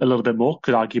little bit more,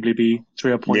 could arguably be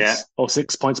 3 points or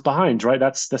 6 points behind, right?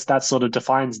 That sort of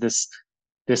defines this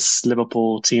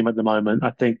Liverpool team at the moment.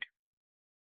 I think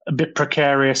a bit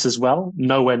precarious as well.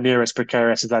 Nowhere near as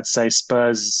precarious as I'd say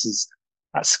Spurs'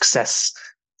 success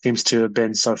seems to have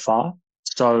been so far.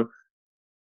 So,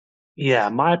 yeah,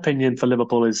 my opinion for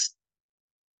Liverpool is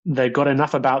they've got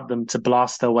enough about them to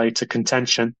blast their way to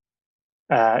contention.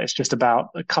 It's just about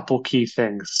a couple key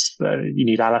things. You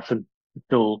need Alisson to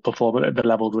still perform at the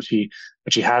level which he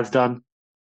has done.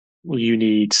 You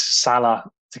need Salah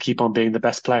to keep on being the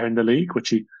best player in the league, which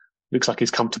he looks like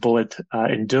he's comfortable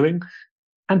in doing.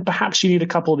 And perhaps you need a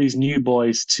couple of these new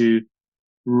boys to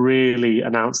really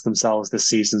announce themselves this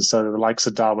season. So the likes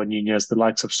of Darwin Nunez, the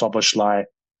likes of Szoboszlai,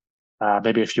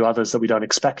 maybe a few others that we don't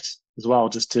expect as well,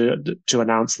 just to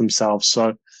announce themselves.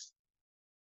 So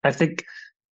I think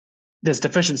there's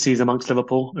deficiencies amongst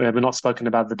Liverpool. We're not spoken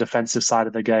about the defensive side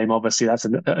of the game. Obviously, that's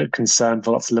a concern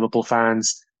for lots of Liverpool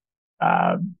fans.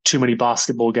 Too many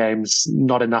basketball games,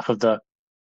 not enough of the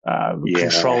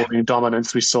controlling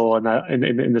dominance we saw in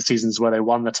the seasons where they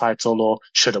won the title or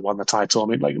should have won the title. I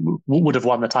mean, like would have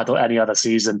won the title any other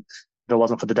season if it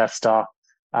wasn't for the Death Star.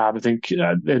 I think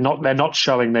they're not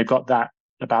showing they've got that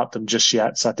about them just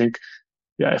yet. So I think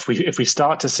if we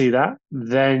start to see that,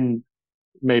 then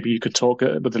maybe you could talk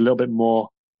with a little bit more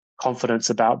confidence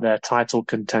about their title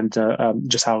contender,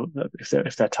 just how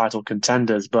if they're title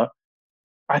contenders. But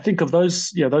I think of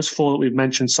those 4 that we've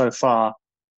mentioned so far,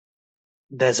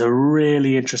 there's a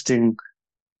really interesting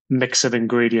mix of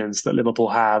ingredients that Liverpool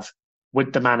have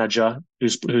with the manager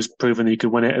who's proven he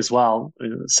could win it as well.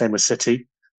 Same with City.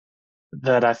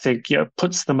 That I think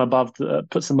puts them above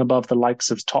the likes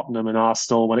of Tottenham and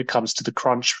Arsenal when it comes to the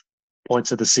crunch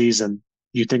points of the season.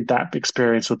 You think that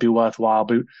experience would be worthwhile,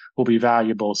 will be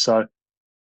valuable. So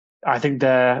I think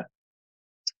they're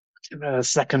the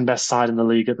second best side in the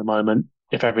league at the moment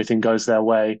if everything goes their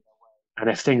way. And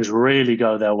if things really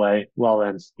go their way, well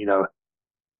then,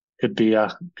 could be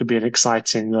an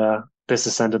exciting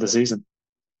business end of the season.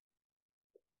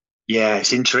 Yeah,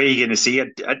 it's intriguing to see.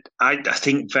 I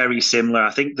think very similar.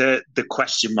 I think the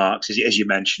question marks, as you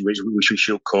mentioned, which we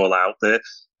should call out, that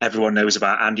everyone knows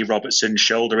about Andy Robertson's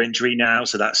shoulder injury now.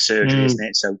 So that's surgery, isn't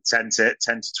it? So 10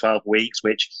 to 12 weeks,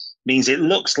 which means it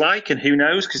looks like, and who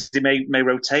knows, because they may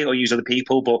rotate or use other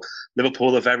people, but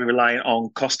Liverpool are very reliant on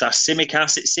Kostas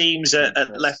Tsimikas, it seems,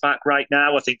 at left back right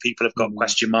now. I think people have got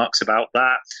question marks about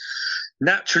that.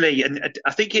 Naturally, and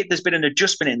I think there's been an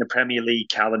adjustment in the Premier League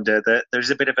calendar, that there's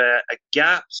a bit of a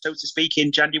gap, so to speak,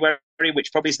 in January,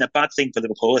 which probably isn't a bad thing for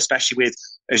Liverpool, especially with,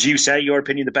 as you say, your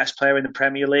opinion, the best player in the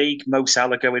Premier League, Mo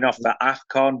Salah, going off for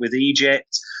AFCON with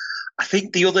Egypt. I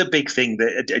think the other big thing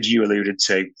that, as you alluded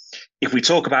to, if we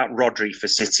talk about Rodri for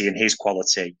City and his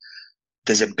quality,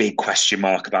 there's a big question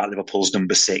mark about Liverpool's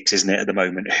number 6, isn't it, at the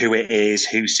moment? Who it is,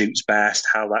 who suits best,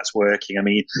 how that's working. I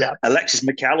mean, Alexis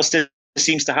McAllister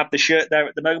seems to have the shirt there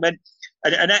at the moment.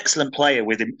 An excellent player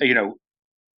with,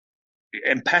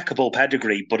 impeccable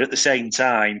pedigree, but at the same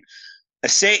time, a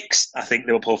 6, I think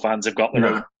Liverpool fans have got their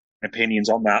own opinions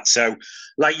on that. So,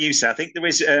 like you said, I think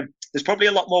there's probably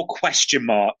a lot more question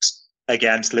marks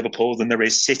against Liverpool than there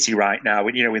is City right now.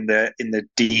 And, in the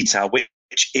detail, which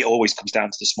it always comes down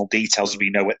to the small details, we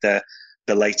know at the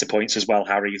later points as well,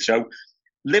 Harry. So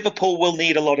Liverpool will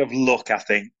need a lot of luck, I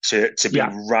think, to be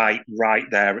right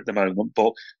there at the moment,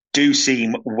 but do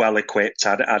seem well equipped.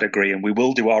 I'd agree, and we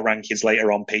will do our rankings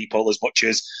later on, people. As much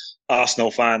as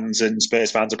Arsenal fans and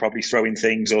Spurs fans are probably throwing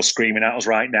things or screaming at us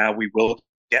right now, we will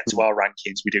get to our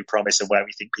rankings. We do promise, and where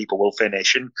we think people will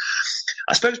finish. And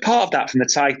I suppose part of that from the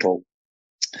title,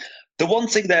 the one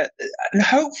thing that, and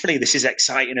hopefully this is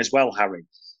exciting as well, Harry,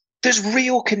 there's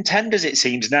real contenders, it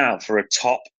seems now, for a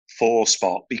top 4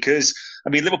 spot, because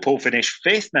Liverpool finished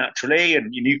 5th naturally,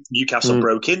 and Newcastle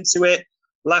broke into it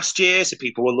last year, so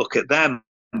people will look at them.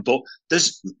 But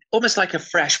there's almost like a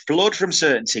fresh blood from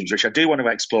certain teams, which I do want to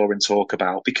explore and talk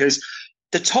about, because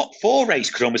the top 4 race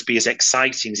could almost be as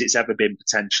exciting as it's ever been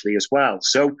potentially as well.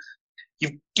 So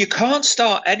you can't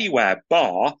start anywhere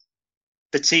bar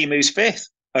the team who's 5th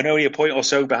and only a point or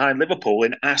so behind Liverpool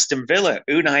in Aston Villa.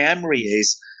 Unai Emery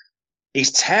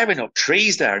he's tearing up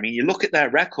trees there. You look at their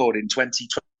record in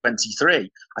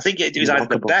 2023. I think it was either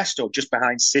the best or just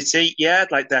behind City. Yeah,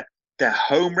 like their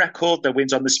home record, their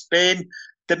wins on the spin.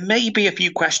 There may be a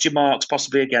few question marks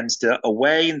possibly against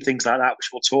away and things like that, which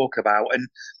we'll talk about. And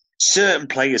certain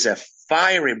players are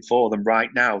firing for them right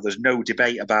now. There's no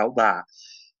debate about that.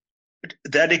 But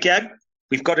then again,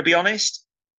 we've got to be honest.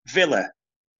 Villa,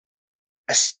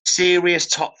 a serious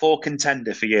top 4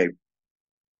 contender for you.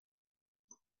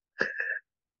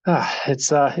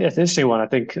 It's an interesting one. I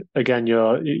think, again,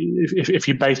 if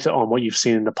you base it on what you've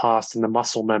seen in the past and the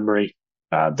muscle memory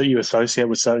that you associate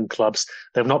with certain clubs,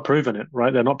 they've not proven it,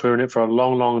 right? They're not proven it for a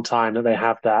long, long time that they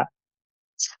have that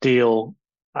steel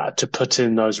to put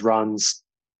in those runs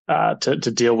to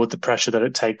deal with the pressure that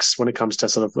it takes when it comes to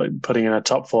sort of like putting in a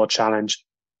top 4 challenge.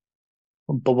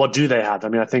 But what do they have?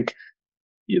 I think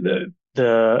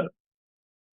the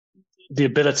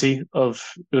ability of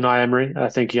Unai Emery, I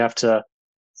think you have to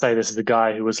say this is a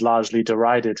guy who was largely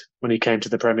derided when he came to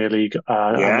the Premier League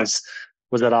and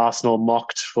was at Arsenal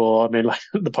mocked for,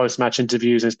 the post-match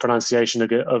interviews, his pronunciation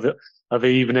of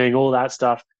evening, all that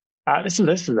stuff. This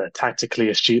is a tactically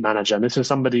astute manager. And this is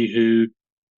somebody who,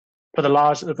 for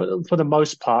the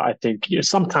most part, I think,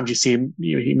 sometimes you see him,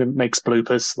 he makes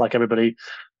bloopers like everybody,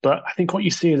 but I think what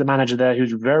you see is a manager there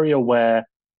who's very aware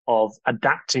of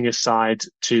adapting his side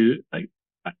to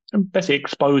basically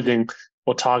exposing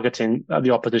or targeting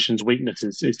the opposition's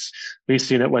weaknesses. We've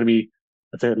seen it when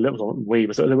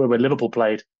Liverpool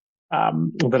played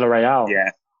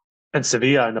Villarreal and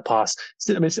Sevilla in the past.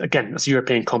 Again, it's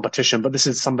European competition, but this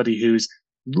is somebody who's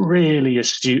really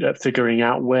astute at figuring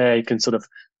out where he can sort of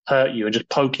hurt you and just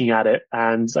poking at it.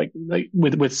 And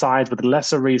with sides with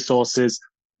lesser resources,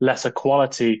 lesser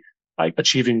quality,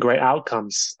 achieving great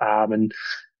outcomes. And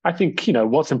I think,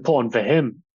 what's important for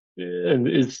him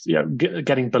is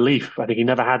getting belief. I think he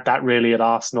never had that really at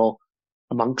Arsenal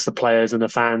amongst the players and the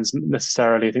fans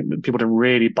necessarily. I think that people didn't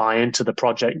really buy into the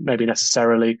project maybe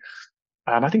necessarily.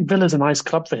 I think Villa's a nice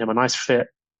club for him, a nice fit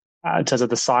in terms of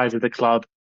the size of the club,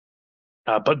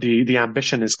 but the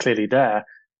ambition is clearly there.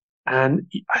 And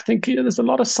I think there's a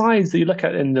lot of sides that you look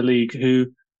at in the league who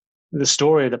the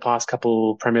story of the past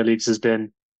couple Premier Leagues has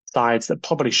been sides that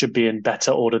probably should be in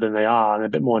better order than they are, and a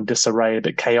bit more in disarray, a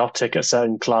bit chaotic at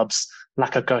certain clubs,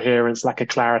 lack of coherence, lack of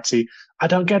clarity. I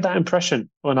don't get that impression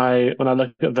when I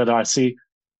look at Villa. I see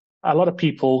a lot of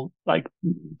people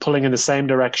pulling in the same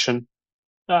direction,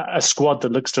 a squad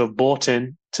that looks to have bought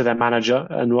in to their manager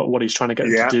and what he's trying to get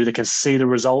them to Yeah, do. They can see the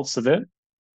results of it.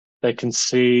 They can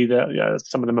see that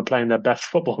some of them are playing their best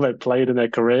football they've played in their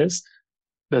careers.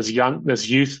 There's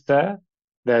youth there.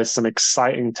 There's some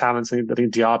exciting talents. I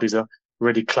think Diaby's a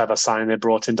really clever signing they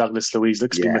brought in. Douglas Luiz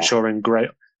looks to be yeah, maturing great.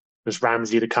 There's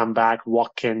Ramsey to come back,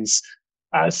 Watkins.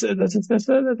 So there's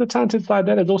a talented side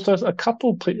there. There's also a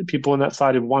couple people on that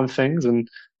side who've won things, and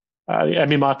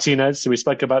Emi Martinez, who we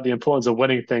spoke about the importance of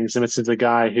winning things, and this is a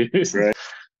guy right.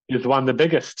 who's won the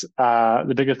biggest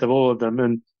of all of them,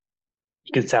 and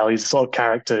you can tell he's the sort of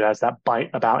character who has that bite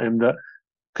about him that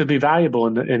could be valuable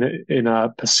in a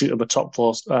pursuit of a top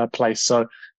four place. So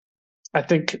I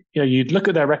think you'd look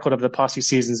at their record over the past few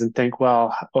seasons and think,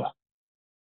 well,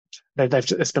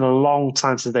 it's been a long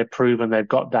time since they've proven they've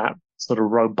got that sort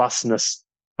of robustness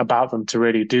about them to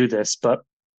really do this. But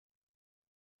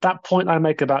that point I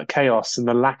make about chaos and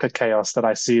the lack of chaos that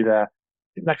I see there,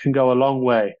 I think that can go a long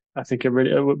way. I think it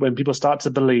really, when people start to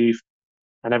believe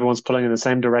and everyone's pulling in the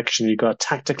same direction, you've got a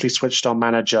tactically switched on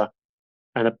manager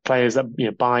and the players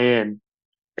that buy in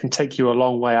can take you a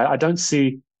long way. I don't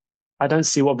see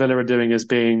what Villa are doing as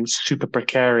being super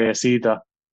precarious either.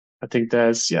 I think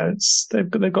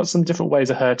they've got some different ways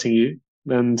of hurting you,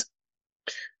 and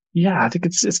I think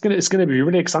it's gonna be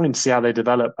really exciting to see how they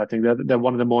develop. I think they're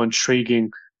one of the more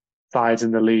intriguing sides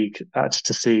in the league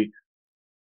to see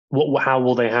how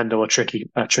will they handle a tricky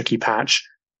patch.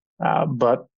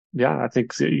 But I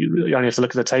think you only have to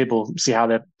look at the table, see how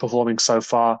they're performing so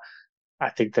far. I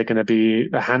think they're going to be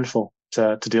a handful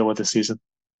to deal with this season.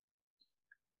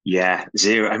 Yeah,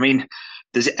 zero. I mean,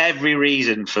 there's every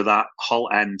reason for that whole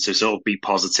end to sort of be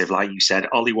positive. Like you said,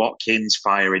 Ollie Watkins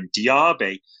firing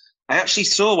Diaby. I actually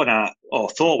thought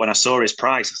when I saw his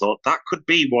price, I thought that could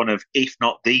be one of, if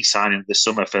not the signing of the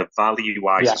summer for value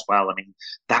wise Yeah, as well. I mean,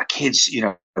 that kid's,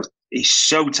 he's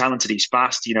so talented. He's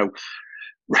fast,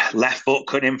 left foot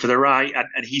cut in for the right,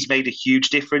 and he's made a huge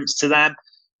difference to them.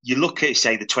 You look at,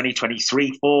 say, the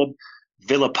 2023 form,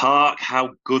 Villa Park,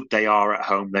 how good they are at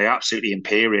home. They're absolutely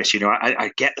imperious.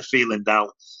 I get the feeling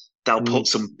they'll put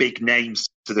some big names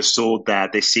to the sword there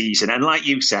this season. And like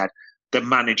you said, the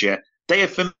manager, they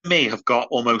have, for me, have got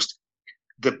almost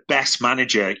the best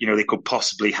manager, they could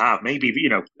possibly have. Maybe,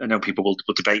 I know people will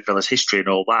debate Villa's history and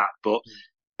all that, but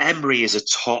Emery is a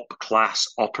top class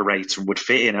operator and would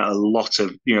fit in at a lot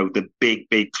of, the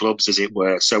big clubs, as it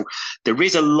were. So there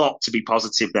is a lot to be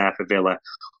positive there for Villa.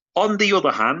 On the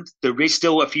other hand, there is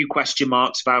still a few question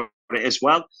marks about it as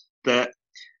well. That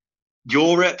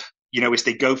Europe, as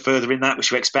they go further in that,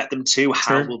 which we expect them to,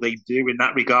 how will they do in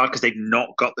that regard? Because they've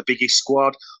not got the biggest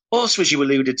squad. Also, as you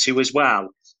alluded to as well,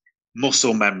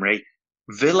 muscle memory.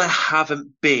 Villa haven't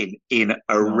been in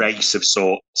a race of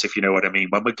sorts, if you know what I mean.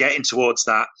 When we're getting towards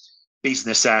that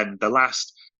business end, when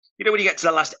you get to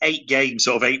the last 8 games,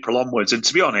 sort of April onwards, and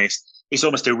to be honest, it's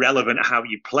almost irrelevant how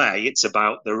you play. It's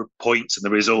about the points and the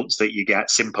results that you get.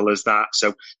 Simple as that.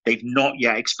 So they've not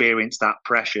yet experienced that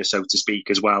pressure, so to speak,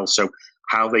 as well. So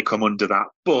how they come under that.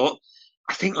 But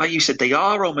I think, like you said, they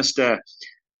are almost an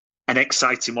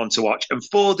exciting one to watch. And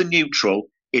for the neutral,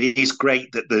 it is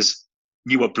great that there's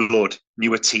newer blood,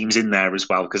 newer teams in there as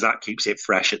well, because that keeps it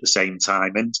fresh at the same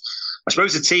time. And I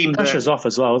suppose the team pressure's off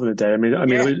as well, isn't it, Dave?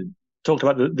 We talked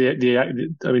about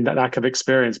that lack of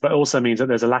experience, but it also means that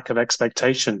there's a lack of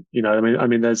expectation. I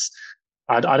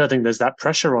don't think there's that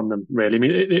pressure on them really. I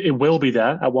mean, it will be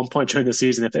there at one point during the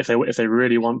season if they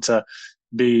really want to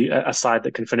be a side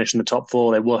that can finish in the top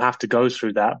 4. They will have to go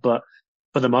through that. But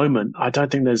for the moment, I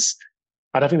don't think there's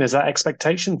that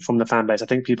expectation from the fan base. I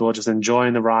think people are just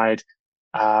enjoying the ride.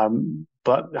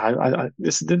 But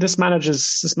this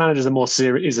manager's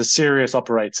is a serious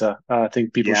operator. I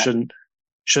think people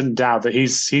shouldn't doubt that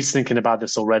he's thinking about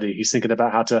this already. He's thinking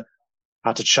about how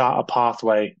to chart a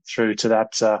pathway through to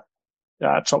that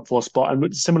top 4 spot.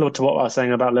 And similar to what I was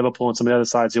saying about Liverpool and some of the other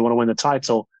sides who want to win the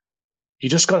title, you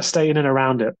just got to stay in and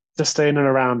around it. Just stay in and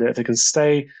around it. If they can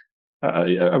stay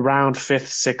around 5th,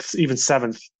 6th, even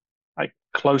 7th, like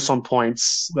close on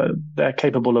points, they're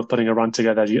capable of putting a run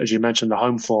together. As you mentioned, the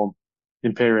home form,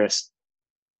 imperious.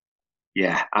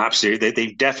 Yeah, absolutely.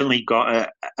 They've definitely got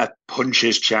a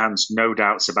puncher's chance, no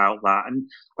doubts about that. And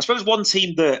I suppose one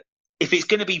team that, if it's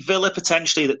going to be Villa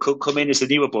potentially that could come in as the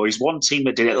newer boys, one team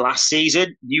that did it last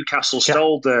season, Newcastle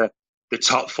stole the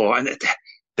top 4. And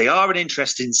they are an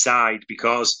interesting side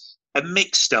because a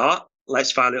mixed start,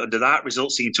 let's file it under that,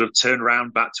 results seem to have turned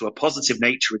around back to a positive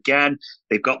nature again.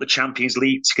 They've got the Champions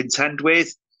League to contend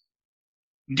with.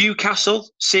 Newcastle,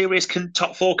 serious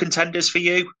top 4 contenders for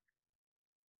you?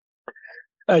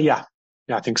 Yeah,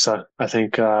 I think so. I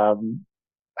think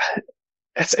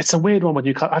it's a weird one when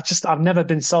you. I've never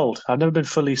been sold. I've never been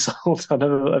fully sold.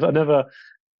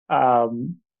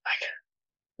 Um,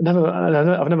 I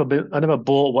never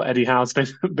bought what Eddie Howe's been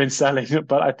been selling,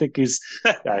 but I think he's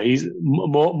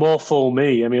more for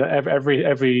me. I mean,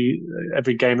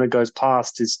 every game that goes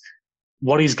past is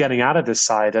what he's getting out of this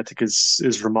side. I think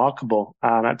is remarkable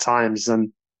at times,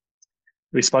 and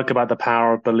we spoke about the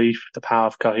power of belief, the power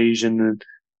of cohesion,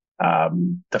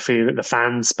 and the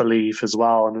fans' belief as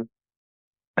well. And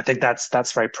I think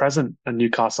that's very present in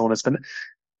Newcastle, and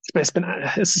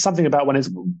it's something about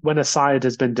when a side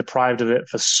has been deprived of it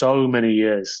for so many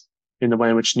years, in the way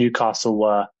in which Newcastle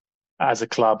were as a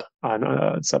club,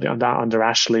 and certainly under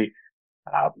Ashley.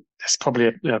 It's probably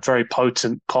a very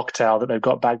potent cocktail that they've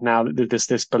got back now.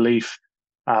 This belief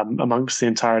amongst the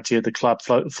entirety of the club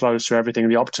flows through everything.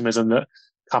 The optimism that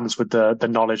comes with the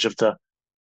knowledge of the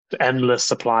endless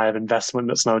supply of investment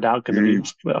that's no doubt going to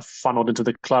be funneled into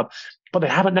the club. But they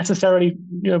haven't necessarily,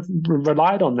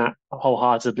 relied on that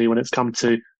wholeheartedly when it's come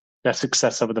to their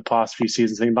success over the past few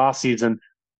seasons. I think last season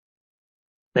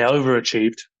they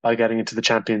overachieved by getting into the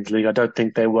Champions League. I don't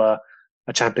think they were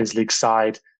a Champions League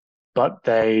side, but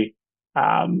they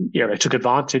took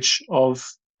advantage of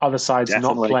other sides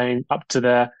not playing up to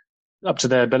their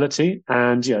ability.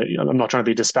 And I'm not trying to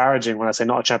be disparaging when I say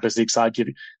not a Champions League side. If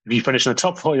you finish in the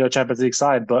top four, you're a Champions League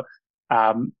side. But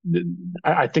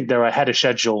I think they're ahead of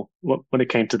schedule when it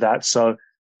came to that. So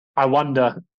I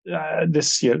wonder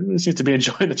this year. They seem to be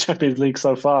enjoying the Champions League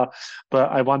so far,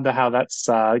 but I wonder how that's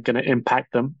going to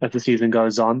impact them as the season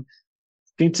goes on.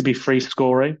 Seem to be free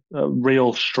scoring,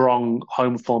 real strong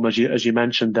home form as you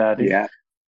mentioned there. Yeah,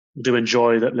 do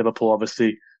enjoy that Liverpool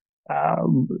obviously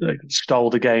stole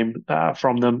the game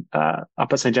from them up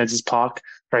at St James's Park.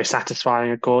 Very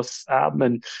satisfying, of course,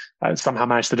 and somehow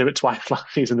managed to do it twice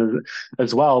last season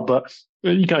as well. But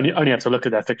you can only have to look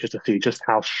at their fixtures to see just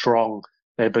how strong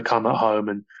they've become at home.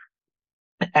 And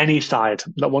any side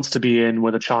that wants to be in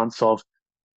with a chance of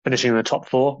finishing in the top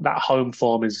four, that home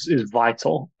form is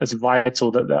vital. It's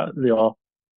vital that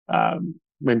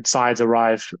when sides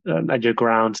arrive at your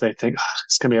ground, they think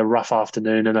it's going to be a rough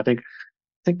afternoon. And I think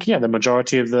the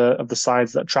majority of the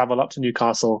sides that travel up to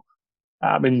Newcastle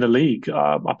in the league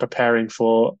are preparing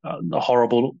for a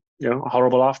horrible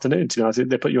afternoon. To be honest,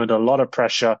 they put you under a lot of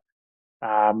pressure.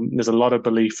 There's a lot of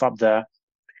belief up there.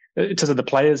 In terms of the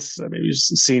players, I mean, we've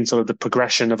seen sort of the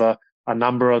progression of a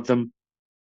number of them.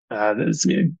 There's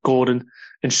Gordon.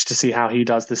 Interested to see how he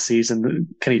does this season.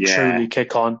 Can he truly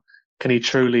kick on? Can he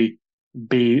truly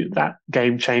be that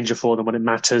game changer for them when it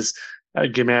matters?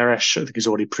 Gimenez, I think he's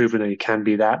already proven that he can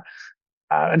be that.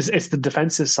 And it's the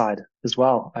defensive side as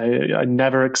well. I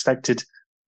never expected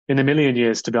in a million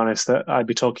years, to be honest, that I'd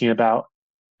be talking about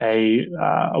a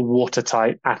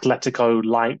watertight,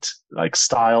 Atletico-light like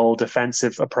style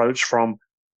defensive approach from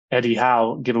Eddie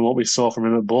Howe, given what we saw from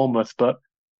him at Bournemouth. But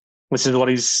this is what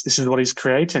he's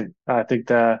creating. I think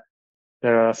they're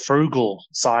a frugal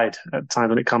side at times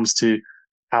when it comes to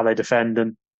how they defend,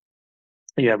 and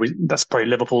that's probably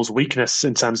Liverpool's weakness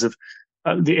in terms of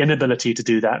the inability to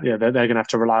do that. They're going to have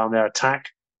to rely on their attack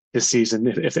this season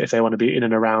if they want to be in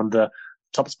and around the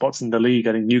top spots in the league.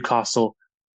 I think Newcastle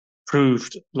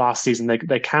proved last season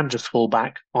they can just fall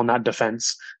back on that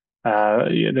defence.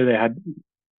 They had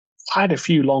quite a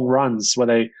few long runs where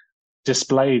they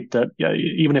displayed that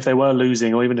even if they were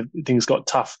losing or even if things got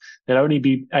tough, they'd only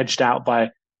be edged out by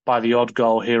the odd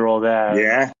goal here or there.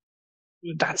 Yeah.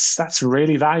 That's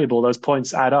really valuable. Those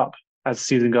points add up as the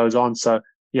season goes on. So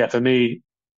for me,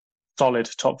 solid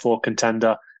top four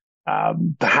contender.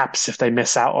 Perhaps if they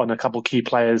miss out on a couple key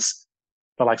players,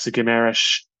 the likes of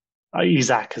Gimenez,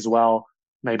 Isak as well,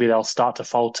 maybe they'll start to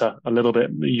falter a little bit.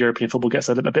 European football gets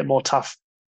a bit more tough.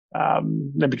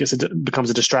 Maybe it becomes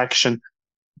a distraction.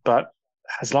 But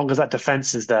as long as that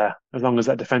defense is there, as long as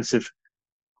that defensive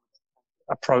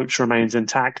approach remains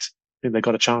intact, I think they've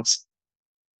got a chance.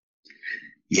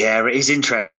 Yeah, it is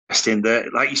interesting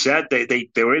that, like you said, they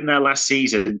were in there last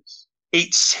season.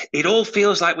 It all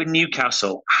feels like with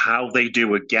Newcastle, how they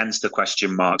do against the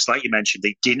question marks. Like you mentioned,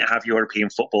 they didn't have European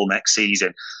football next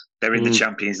season. They're in the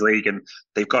Champions League, and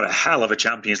they've got a hell of a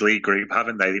Champions League group,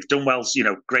 haven't they? They've done well,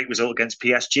 great result against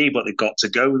PSG, but they've got to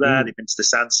go there. They've been to the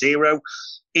San Siro.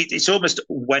 It's almost,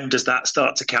 when does that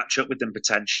start to catch up with them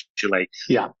potentially?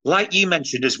 Yeah. Like you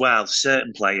mentioned as well,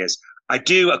 certain players. I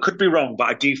could be wrong, but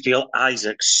I do feel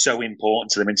Isaac's so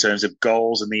important to them in terms of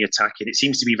goals and the attacking. It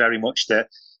seems to be very much that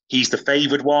he's the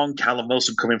favoured one. Callum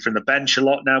Wilson coming from the bench a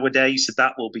lot nowadays, so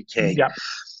that will be key. Yeah.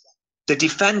 The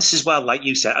defence as well, like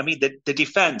you said. I mean, the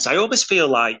defence, I almost feel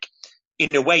like,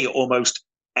 in a way, it almost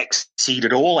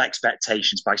exceeded all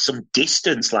expectations by some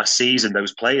distance last season,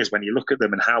 those players, when you look at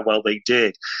them and how well they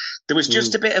did. There was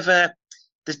just a bit of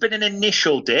there's been an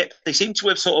initial dip. They seem to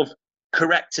have sort of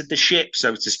corrected the ship,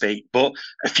 so to speak, but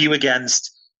a few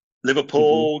against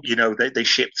Liverpool, they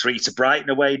shipped 3 to Brighton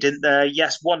away, didn't they?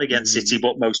 Yes, 1 against City,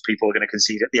 but most people are going to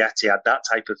concede at the Etihad, that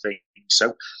type of thing.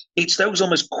 So it's those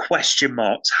almost question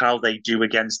marks how they do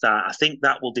against that. I think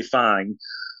that will define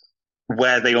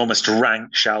where they almost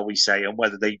rank, shall we say, and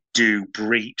whether they do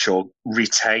breach or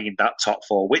retain that top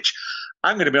 4, which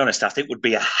I'm going to be honest, I think would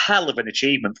be a hell of an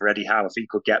achievement for Eddie Howe if he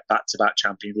could get back-to-back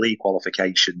Champions League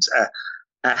qualifications.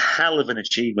 A hell of an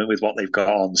achievement with what they've got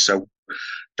on. So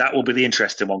that will be the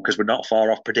interesting one because we're not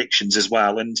far off predictions as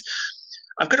well. And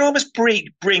I'm going to almost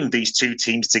bring these two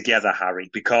teams together, Harry,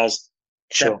 because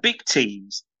they're big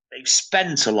teams. They've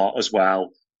spent a lot as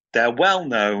well. They're well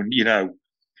known,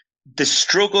 the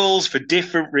struggles for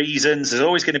different reasons. There's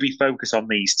always going to be focus on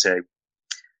these two.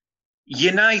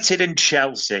 United and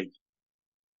Chelsea.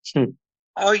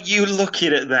 Are you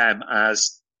looking at them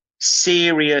as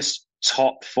serious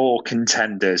top 4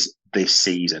 contenders this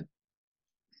season?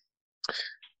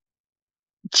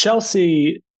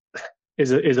 Chelsea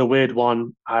is a weird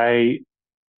one.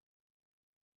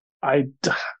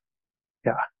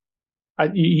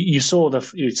 You saw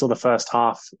the first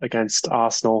half against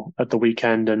Arsenal at the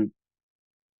weekend, and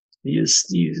you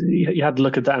had to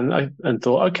look at that and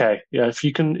thought, okay, if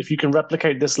you can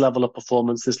replicate this level of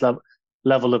performance, this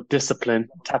level of discipline,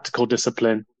 tactical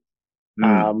discipline,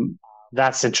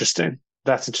 that's interesting.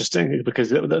 That's interesting because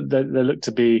there look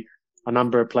to be a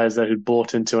number of players there who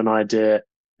bought into an idea,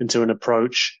 into an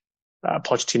approach.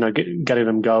 Pochettino getting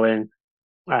them going.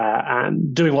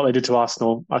 And doing what they did to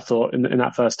Arsenal, I thought in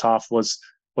that first half was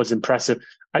impressive.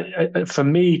 For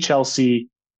me, Chelsea,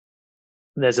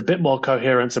 there's a bit more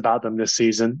coherence about them this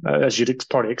season, as you'd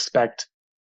probably expect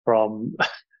from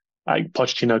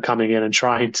Pochettino coming in and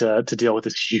trying to deal with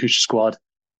this huge squad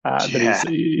that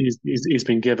he's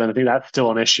been given. I think that's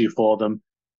still an issue for them.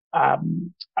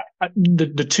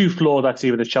 The two flaws I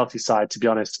see with the Chelsea side, to be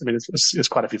honest, I mean, it's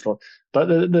quite a few flaws, but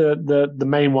the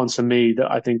main ones for me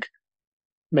that I think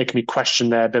make me question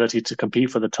their ability to compete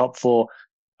for the top 4.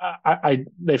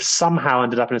 They've somehow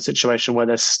ended up in a situation where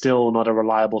they're still not a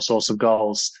reliable source of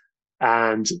goals.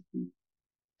 And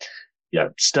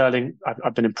Sterling,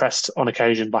 I've been impressed on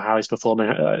occasion by how he's performing.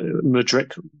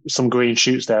 Mudryk, some green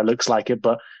shoots there, looks like it,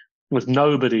 but with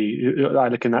nobody, I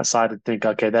look in that side and think,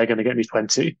 okay, they're going to get me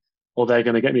 20, or they're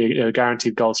going to get me a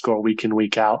guaranteed goal scorer week in,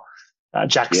 week out.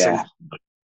 Jackson.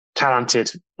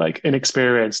 Talented,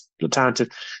 inexperienced, but talented.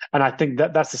 And I think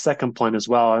that's the second point as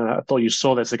well. And I thought you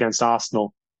saw this against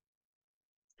Arsenal.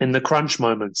 In the crunch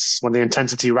moments, when the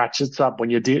intensity ratchets up, when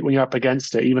you're up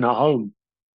against it, even at home,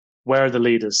 where are the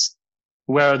leaders?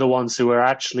 Where are the ones who are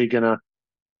actually going to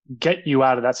get you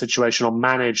out of that situation or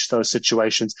manage those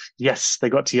situations? Yes, they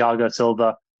got Thiago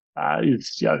Silva,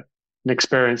 who's an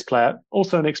experienced player,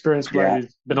 also an experienced player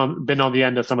who's been on the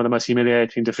end of some of the most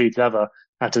humiliating defeats ever.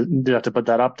 I have to put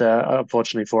that up there,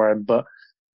 unfortunately for him. But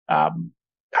I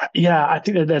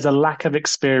think that there's a lack of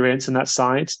experience in that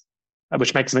side,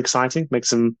 which makes them exciting, makes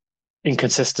them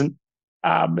inconsistent.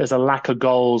 There's a lack of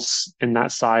goals in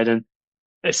that side, and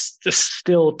it's just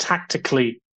still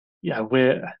tactically, you're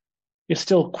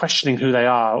still questioning who they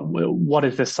are. What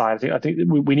is this side? I think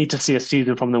we need to see a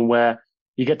season from them where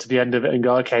you get to the end of it and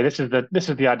go, okay, this is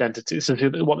the identity. This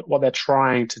is what they're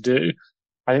trying to do.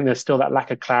 I think there's still that lack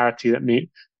of clarity for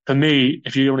me,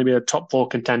 if you want to be a top 4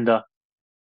 contender,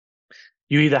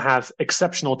 you either have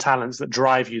exceptional talents that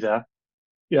drive you there,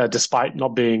 despite not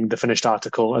being the finished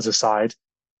article as a side,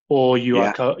 or you're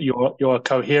a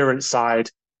coherent side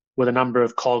with a number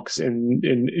of cogs in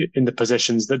the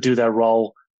positions that do their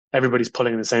role. Everybody's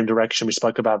pulling in the same direction. We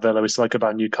spoke about Villa, we spoke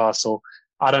about Newcastle.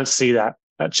 I don't see that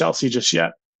at Chelsea just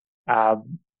yet.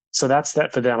 So that's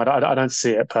that for them. I don't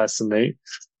see it personally.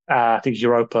 I think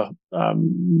Europa,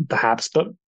 perhaps, but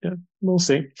we'll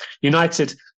see.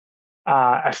 United,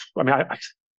 I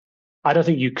don't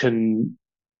think you can.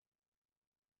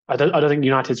 I don't think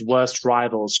United's worst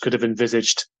rivals could have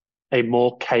envisaged a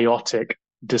more chaotic,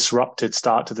 disrupted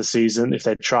start to the season if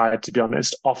they tried. To be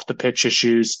honest, off the pitch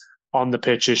issues, on the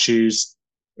pitch issues,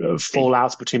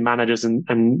 fallouts between managers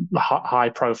and high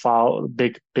profile,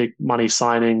 big money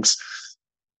signings.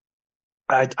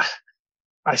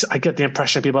 I get the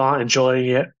impression people aren't enjoying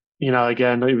it.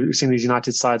 Again, we've seen these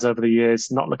United sides over the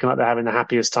years, not looking like they're having the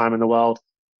happiest time in the world.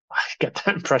 I get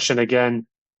that impression again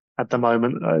at the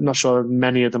moment. I'm not sure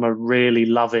many of them are really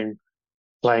loving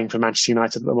playing for Manchester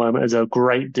United at the moment. There's a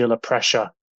great deal of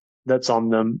pressure that's on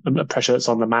them, pressure that's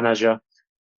on the manager.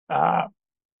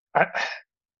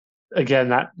 again,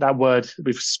 that word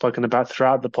we've spoken about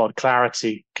throughout the pod,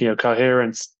 clarity,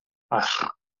 coherence, uh,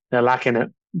 they're lacking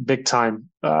it big time.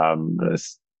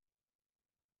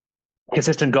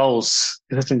 Consistent goals.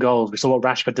 We saw what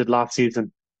Rashford did last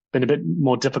season. Been a bit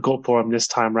more difficult for him this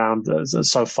time round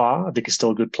so far. I think he's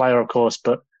still a good player, of course,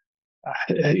 but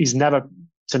he's never,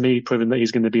 to me, proven that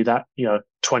he's going to be that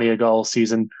 20-a-goal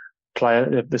season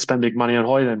player. They spent big money on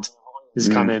Højlund. He's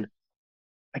come in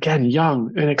again,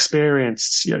 young,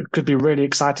 inexperienced. Could be really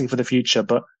exciting for the future,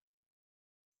 but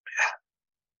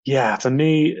yeah, for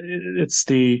me,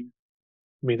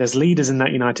 there's leaders in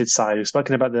that United side. We've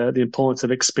spoken about the importance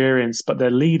of experience, but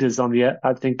they're leaders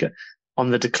I think, on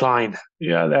the decline.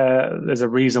 Yeah, there's a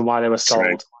reason why they were sold.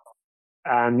 Right.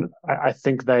 And I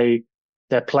think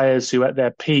they're players who at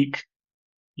their peak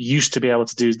used to be able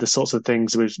to do the sorts of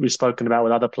things we've spoken about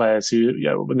with other players who,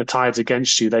 when the tide's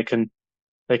against you, they can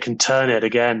turn it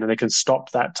again and they can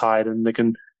stop that tide and they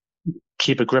can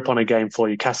keep a grip on a game for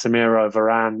you. Casemiro,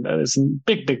 Varane, there's some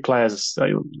big players.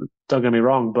 Don't get me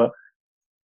wrong, but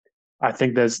I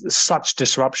think there's such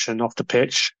disruption off the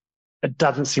pitch. It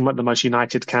doesn't seem like the most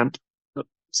united camp.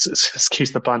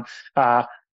 Excuse the pun.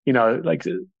 Like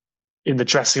in the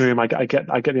dressing room, I get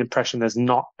the impression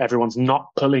everyone's not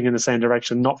pulling in the same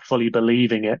direction, not fully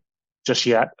believing it just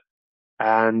yet.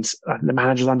 And the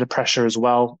manager's under pressure as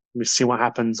well. We see what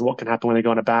can happen when they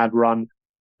go on a bad run,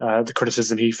 the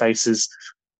criticism he faces.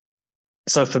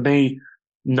 So for me,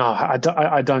 no, I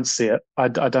don't see it. I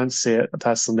don't see it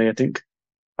personally. I think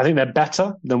they're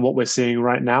better than what we're seeing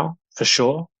right now, for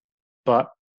sure. But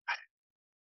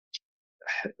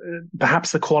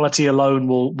perhaps the quality alone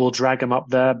will drag them up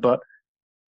there. But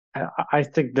I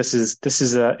think this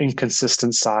is an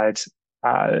inconsistent side,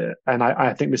 and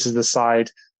I think this is the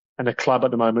side and a club at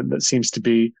the moment that seems to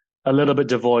be a little bit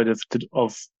devoid of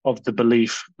the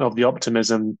belief, of the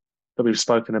optimism that we've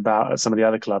spoken about at some of the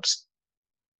other clubs.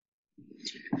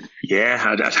 Yeah,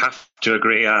 I'd have to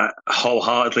agree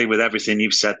wholeheartedly with everything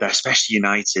you've said there, especially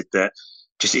United, that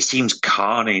just it seems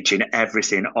carnage in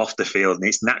everything off the field, and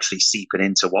it's naturally seeping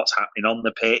into what's happening on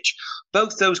the pitch.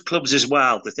 Both those clubs as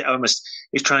well, that almost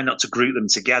is trying not to group them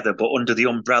together, but under the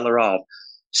umbrella of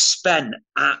spent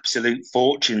absolute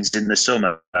fortunes in the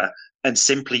summer and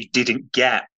simply didn't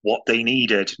get what they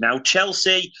needed. Now,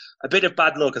 Chelsea, a bit of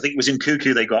bad luck. I think it was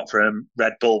Nkunku they got from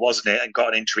Red Bull, wasn't it? And got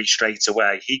an injury straight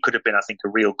away. He could have been, I think, a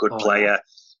real good player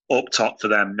up top for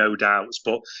them, no doubts.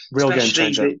 But real game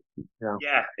changer.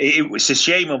 It was a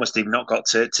shame almost they've not got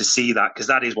to see that, because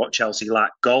that is what Chelsea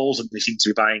lack: goals, and they seem to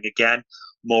be buying again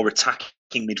more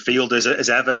attacking midfielders as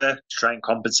ever to try and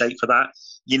compensate for that.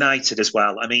 United as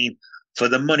well. I mean, for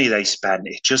the money they spend,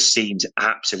 it just seems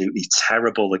absolutely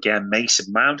terrible. Again, Mason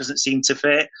Mount doesn't seem to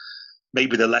fit.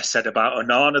 Maybe the less said about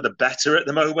Onana, the better at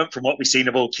the moment from what we've seen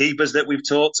of all keepers that we've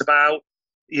talked about.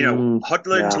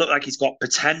 Højlund looked like he's got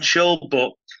potential,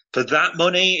 but for that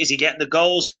money, is he getting the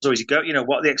goals, or is he go?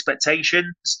 What are the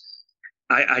expectations?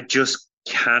 I just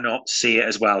cannot see it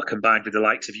as well, combined with the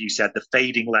likes of, you said, the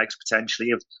fading legs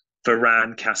potentially of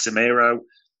Varane, Casemiro.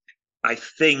 I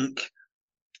think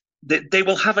they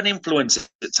will have an influence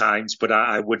at times, but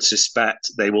I would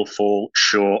suspect they will fall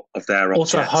short of their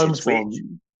objectives. Also, home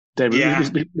form, David. Yeah.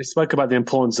 We spoke about the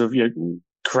importance of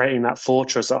creating that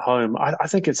fortress at home. I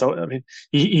think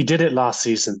he did it last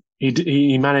season.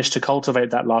 He managed to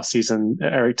cultivate that last season,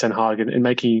 Erik ten Hag, in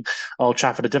making Old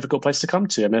Trafford a difficult place to come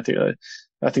to. I mean,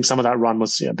 I think some of that run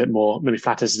was a bit more maybe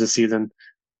flatter to see than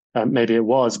maybe it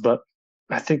was, but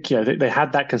I think they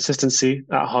had that consistency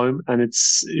at home, and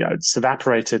it's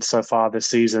evaporated so far this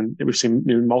season. We've seen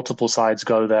multiple sides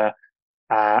go there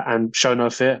and show no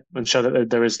fear, and show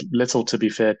that there is little to be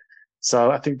feared.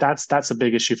 So I think that's a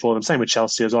big issue for them. Same with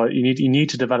Chelsea as well. You need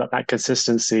to develop that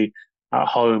consistency at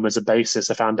home as a basis,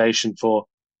 a foundation for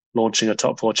launching a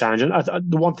top four challenge. And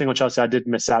the one thing on Chelsea I did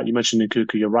miss out, you mentioned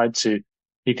Nkunku. You're right too.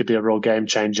 He could be a real game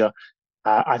changer.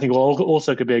 I think what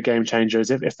also could be a game changer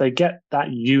is if they get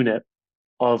that unit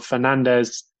of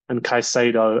Fernandes and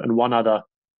Caicedo and one other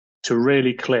to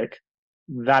really click.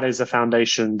 That is a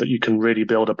foundation that you can really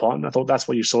build upon. I thought that's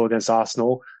what you saw against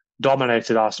Arsenal.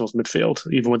 Dominated Arsenal's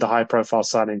midfield, even with the high-profile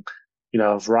signing,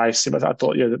 of Rice. But I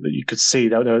thought, that you could see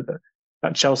that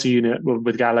Chelsea unit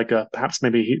with Gallagher, perhaps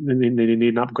maybe they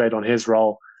need an upgrade on his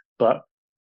role. But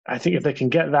I think if they can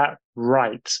get that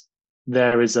right,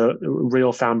 there is a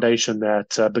real foundation there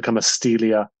to become a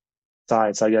steelier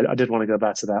side. So I did want to go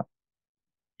back to that.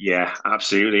 Yeah,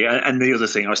 absolutely. And the other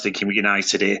thing I was thinking with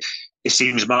United, it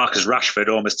seems Marcus Rashford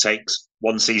almost takes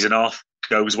one season off,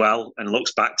 goes well, and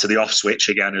looks back to the off switch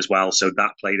again as well. So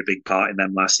that played a big part in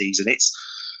them last season.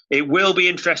 It will be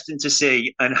interesting to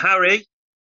see. And Harry,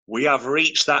 we have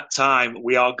reached that time.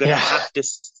 We are going to have to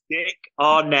stick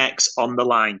our necks on the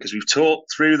line because we've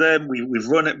talked through them. We've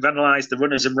analysed the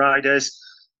runners and riders.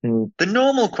 The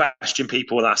normal question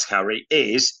people will ask, Harry,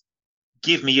 is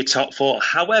give me your top four.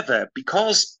 However,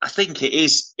 because I think it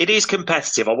is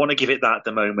competitive, I want to give it that at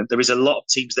the moment. There is a lot of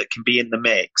teams that can be in the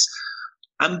mix.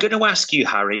 I'm going to ask you,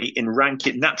 Harry, in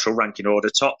natural ranking order,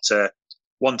 top to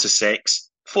 1 to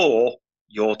 6, for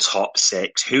your top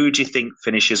 6. Who do you think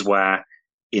finishes where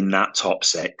in that top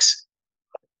 6?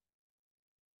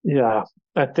 Yeah,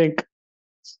 I think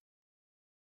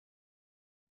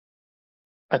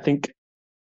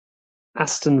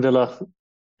Aston Villa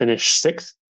finished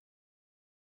 6th.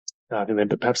 I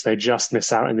think perhaps they just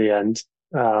miss out in the end,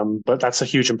 but that's a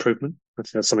huge improvement. I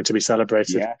think that's something to be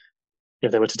celebrated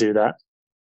if they were to do that.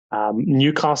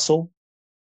 Newcastle.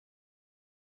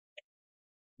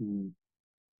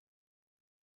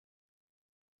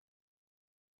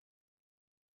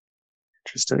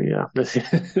 Interesting, yeah.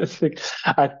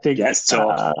 I think yes,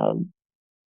 top.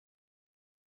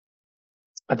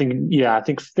 I think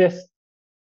 5th.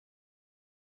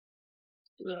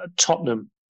 Tottenham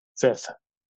 5th.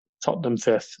 Tottenham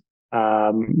 5th.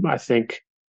 I think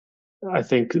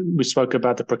we spoke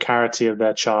about the precarity of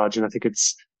their charge, and I think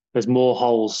there's more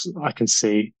holes I can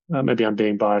see. Maybe I'm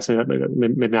being biased.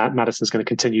 Maybe Maddison's going to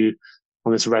continue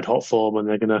on this red hot form, and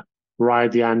they're going to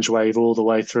ride the Ange wave all the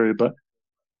way through. But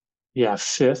yeah,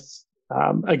 5th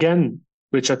again,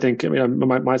 which I think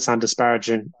might sound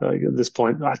disparaging at this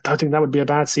point. I don't think that would be a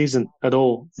bad season at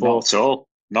all. Not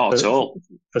at all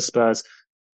for Spurs.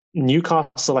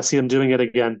 Newcastle, I see them doing it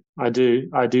again. I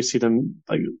do see them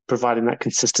providing that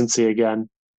consistency again.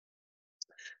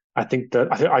 I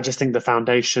just think the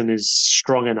foundation is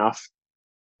strong enough.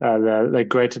 They're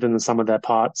greater than the sum of their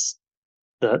parts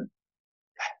that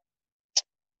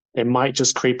it might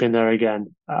just creep in there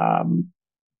again.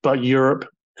 But Europe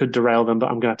could derail them. But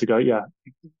I'm going to have to go.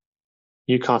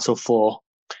 Newcastle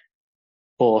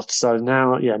 4th. So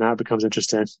now it becomes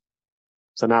interesting.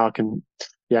 So now I can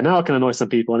annoy some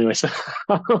people anyway. So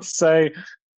I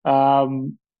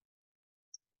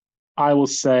will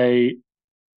say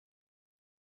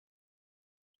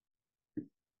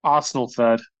Arsenal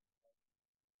 3rd.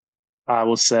 I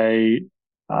will say,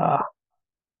 I'll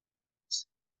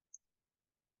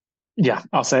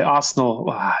say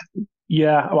Arsenal. I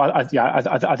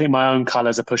think my own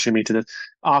colours are pushing me to the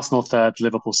Arsenal 3rd,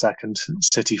 Liverpool 2nd,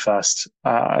 City 1st.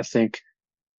 I think.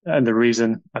 And the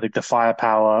reason, I think the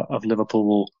firepower of Liverpool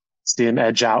will see them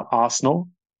edge out Arsenal,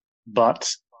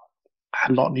 but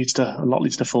a lot needs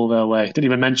to fall their way. Didn't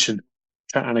even mention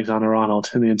Trent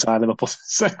Alexander-Arnold in the entire Liverpool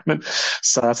segment,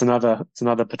 so that's another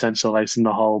potential ace in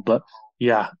the hole. But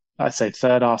yeah, I'd say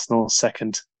 3rd Arsenal,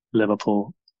 2nd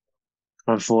Liverpool.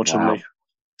 Unfortunately,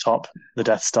 top the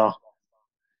Death Star.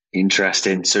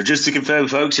 Interesting. So just to confirm,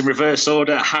 folks, in reverse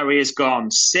order, Harry has gone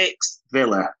 6th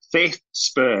Villa, 5th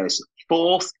Spurs,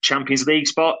 4th Champions League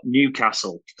spot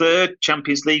Newcastle, 3rd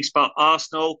Champions League spot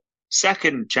Arsenal,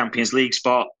 2nd Champions League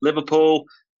spot Liverpool,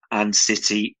 and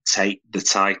City take the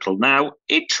title. Now,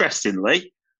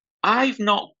 interestingly, I've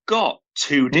not got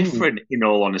too different, in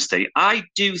all honesty. I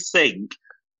do think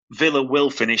Villa will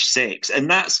finish 6th, and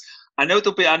I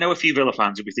know a few Villa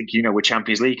fans will be thinking, we're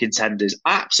Champions League contenders.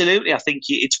 Absolutely, I think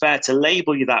it's fair to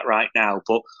label you that right now.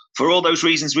 But for all those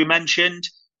reasons we mentioned,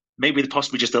 maybe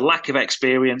possibly just a lack of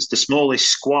experience, the smallest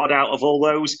squad out of all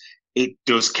those, it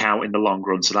does count in the long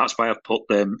run. So that's why I've put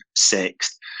them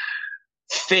 6th.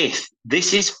 5th,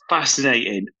 this is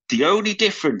fascinating. The only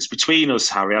difference between us,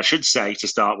 Harry, I should say to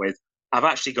start with, I've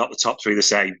actually got the top 3 the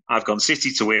same. I've gone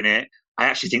City to win it. I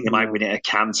actually think they might win it a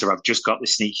canter. I've just got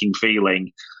this sneaking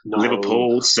feeling. No.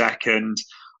 Liverpool 2nd,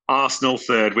 Arsenal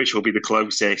 3rd, which will be the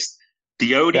closest.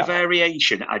 The only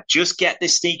variation, I just get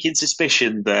this sneaking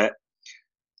suspicion that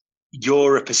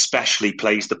Europe especially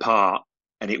plays the part,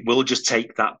 and it will just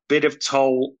take that bit of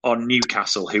toll on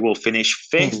Newcastle, who will finish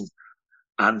 5th,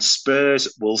 and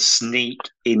Spurs will sneak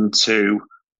into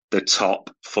the top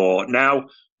 4. Now,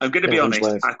 I'm going to be honest,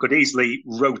 I could easily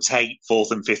rotate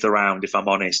 4th and 5th around if I'm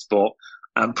honest, but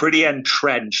I'm pretty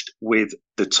entrenched with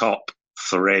the top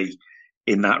 3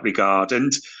 in that regard.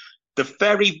 And the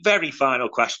very, very final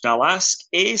question I'll ask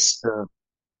is,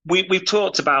 we've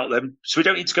talked about them, so we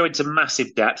don't need to go into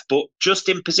massive depth, but just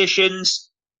in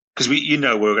positions, because we're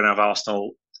going to have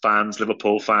Arsenal fans,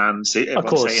 Liverpool fans,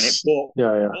 everyone's saying it, but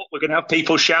we're going to have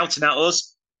people shouting at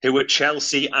us who are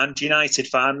Chelsea and United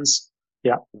fans.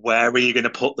 Yeah. Where are you going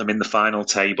to put them in the final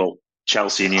table,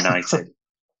 Chelsea and United?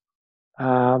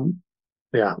 I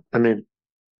mean,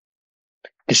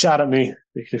 you shout at me.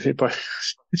 You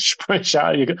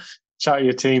shout at you. shout at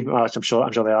your team. I'm sure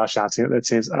they are shouting at their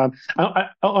teams.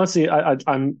 Honestly,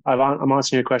 I'm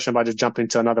answering your question by just jumping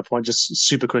to another point, just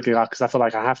super quickly, because I feel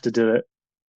like I have to do it.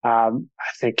 I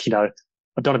think, I don't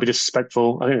want to be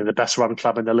disrespectful. I think they're the best run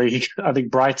club in the league. I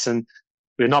think Brighton,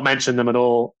 we've not mentioned them at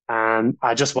all, and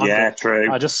I just wonder. Yeah,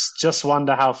 true. I just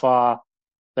wonder how far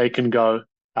they can go.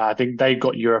 I think they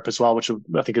got Europe as well, which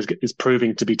I think is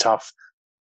proving to be tough.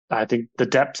 I think the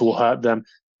depth will hurt them.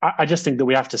 I just think that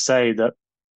we have to say that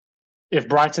if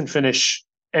Brighton finish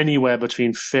anywhere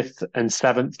between fifth and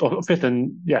seventh, or fifth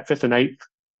and eighth,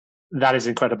 that is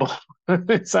incredible.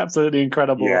 It's absolutely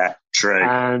incredible. Yeah, true.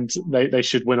 And they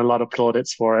should win a lot of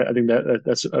plaudits for it. I think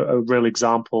that's a real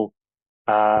example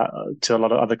to a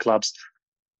lot of other clubs.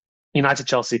 United,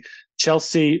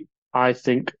 Chelsea, I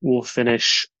think will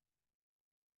finish.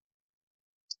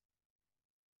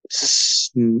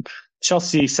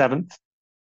 Chelsea seventh.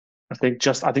 I think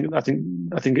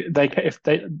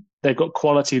they've got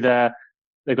quality there.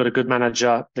 They've got a good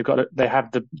manager. They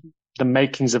have the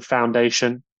makings of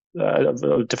foundation,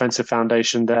 defensive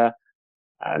foundation there.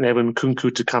 And they want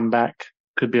Nkunku to come back,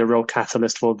 could be a real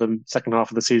catalyst for them second half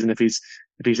of the season if he's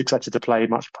expected to play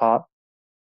much part.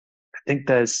 I think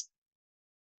there's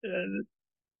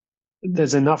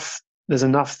enough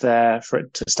there for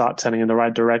it to start turning in the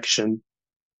right direction.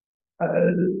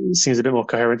 Seems a bit more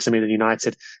coherent to me than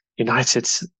United. I'm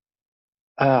just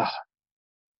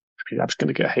going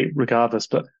to get hate regardless,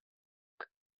 but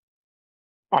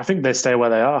I think they stay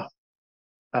where they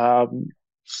are.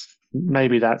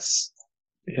 Maybe that's,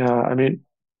 yeah. I mean,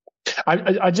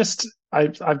 I've just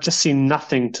seen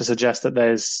nothing to suggest that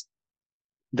there's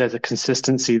a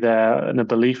consistency there and a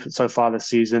belief so far this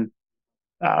season.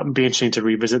 It'd be interesting to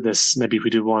revisit this. Maybe if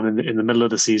we do one in the middle of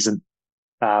the season,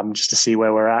 just to see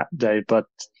where we're at, Dave. But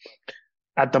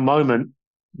at the moment,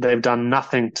 they've done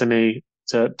nothing to me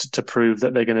to prove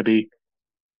that they're going to be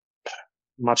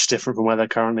much different from where they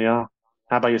currently are.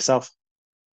 How about yourself?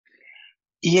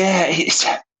 Yeah,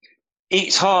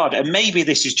 it's hard, and maybe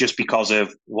this is just because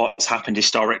of what's happened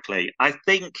historically. I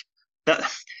think that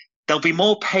there'll be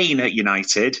more pain at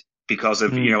United because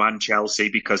of and Chelsea,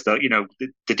 because the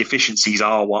deficiencies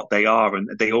are what they are, and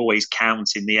they always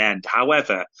count in the end.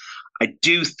 However, I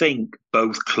do think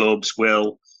both clubs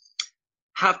will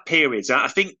have periods. I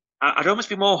think I'd almost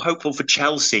be more hopeful for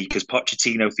Chelsea because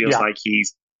Pochettino feels like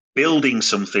he's building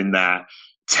something there.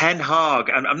 Ten Hag,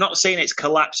 and I'm not saying it's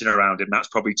collapsing around him, that's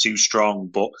probably too strong,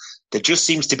 but there just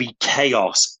seems to be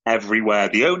chaos everywhere.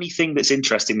 The only thing that's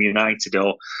interesting with United,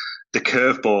 or the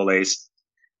curveball, is,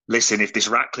 listen, if this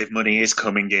Ratcliffe money is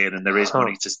coming in and there is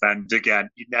money to spend again,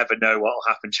 you never know what will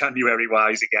happen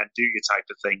January-wise again, do you, type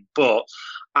of thing. But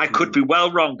I could be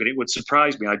well wrong, and it would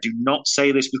surprise me. I do not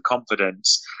say this with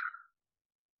confidence.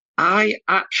 I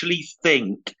actually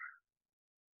think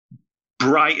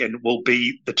Brighton will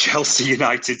be the Chelsea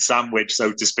United sandwich,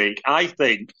 so to speak. I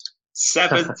think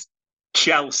 7th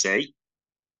Chelsea,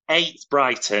 8th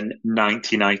Brighton,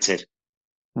 9th United.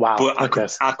 Wow. But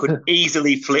I could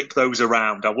easily flip those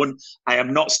around. I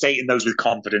am not stating those with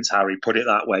confidence, Harry, put it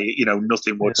that way.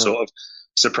 Nothing would sort of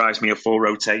surprise me, a full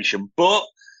rotation. But,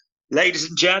 ladies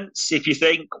and gents, if you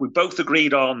think we both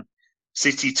agreed on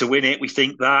City to win it, we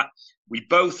think that. We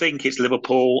both think it's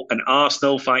Liverpool and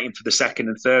Arsenal fighting for the second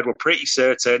and third. We're pretty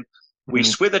certain. We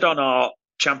swithered on our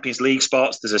Champions League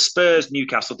spots. There's a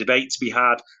Spurs-Newcastle debate to be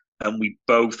had, and we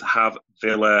both have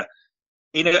Villa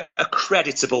in a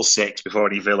creditable 6 before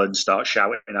any villains start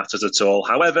shouting at us at all.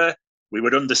 However, we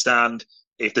would understand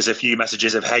if there's a few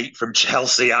messages of hate from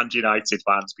Chelsea and United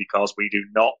fans, because we do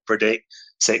not predict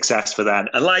success for them.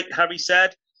 And like Harry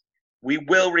said, we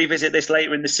will revisit this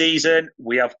later in the season.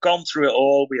 We have gone through it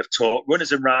all. We have talked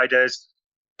runners and riders,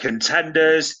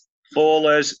 contenders,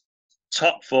 fallers,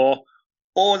 top 4.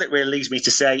 All it really leaves me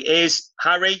to say is,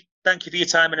 Harry, thank you for your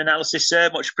time and analysis, sir.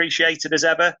 Much appreciated as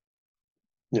ever.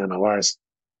 Yeah, no worries.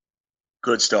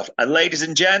 Good stuff. And ladies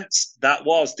and gents, that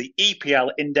was the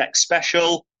EPL Index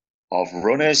special of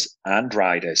Runners and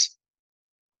Riders.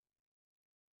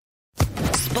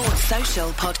 Sports Social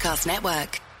Podcast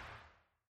Network.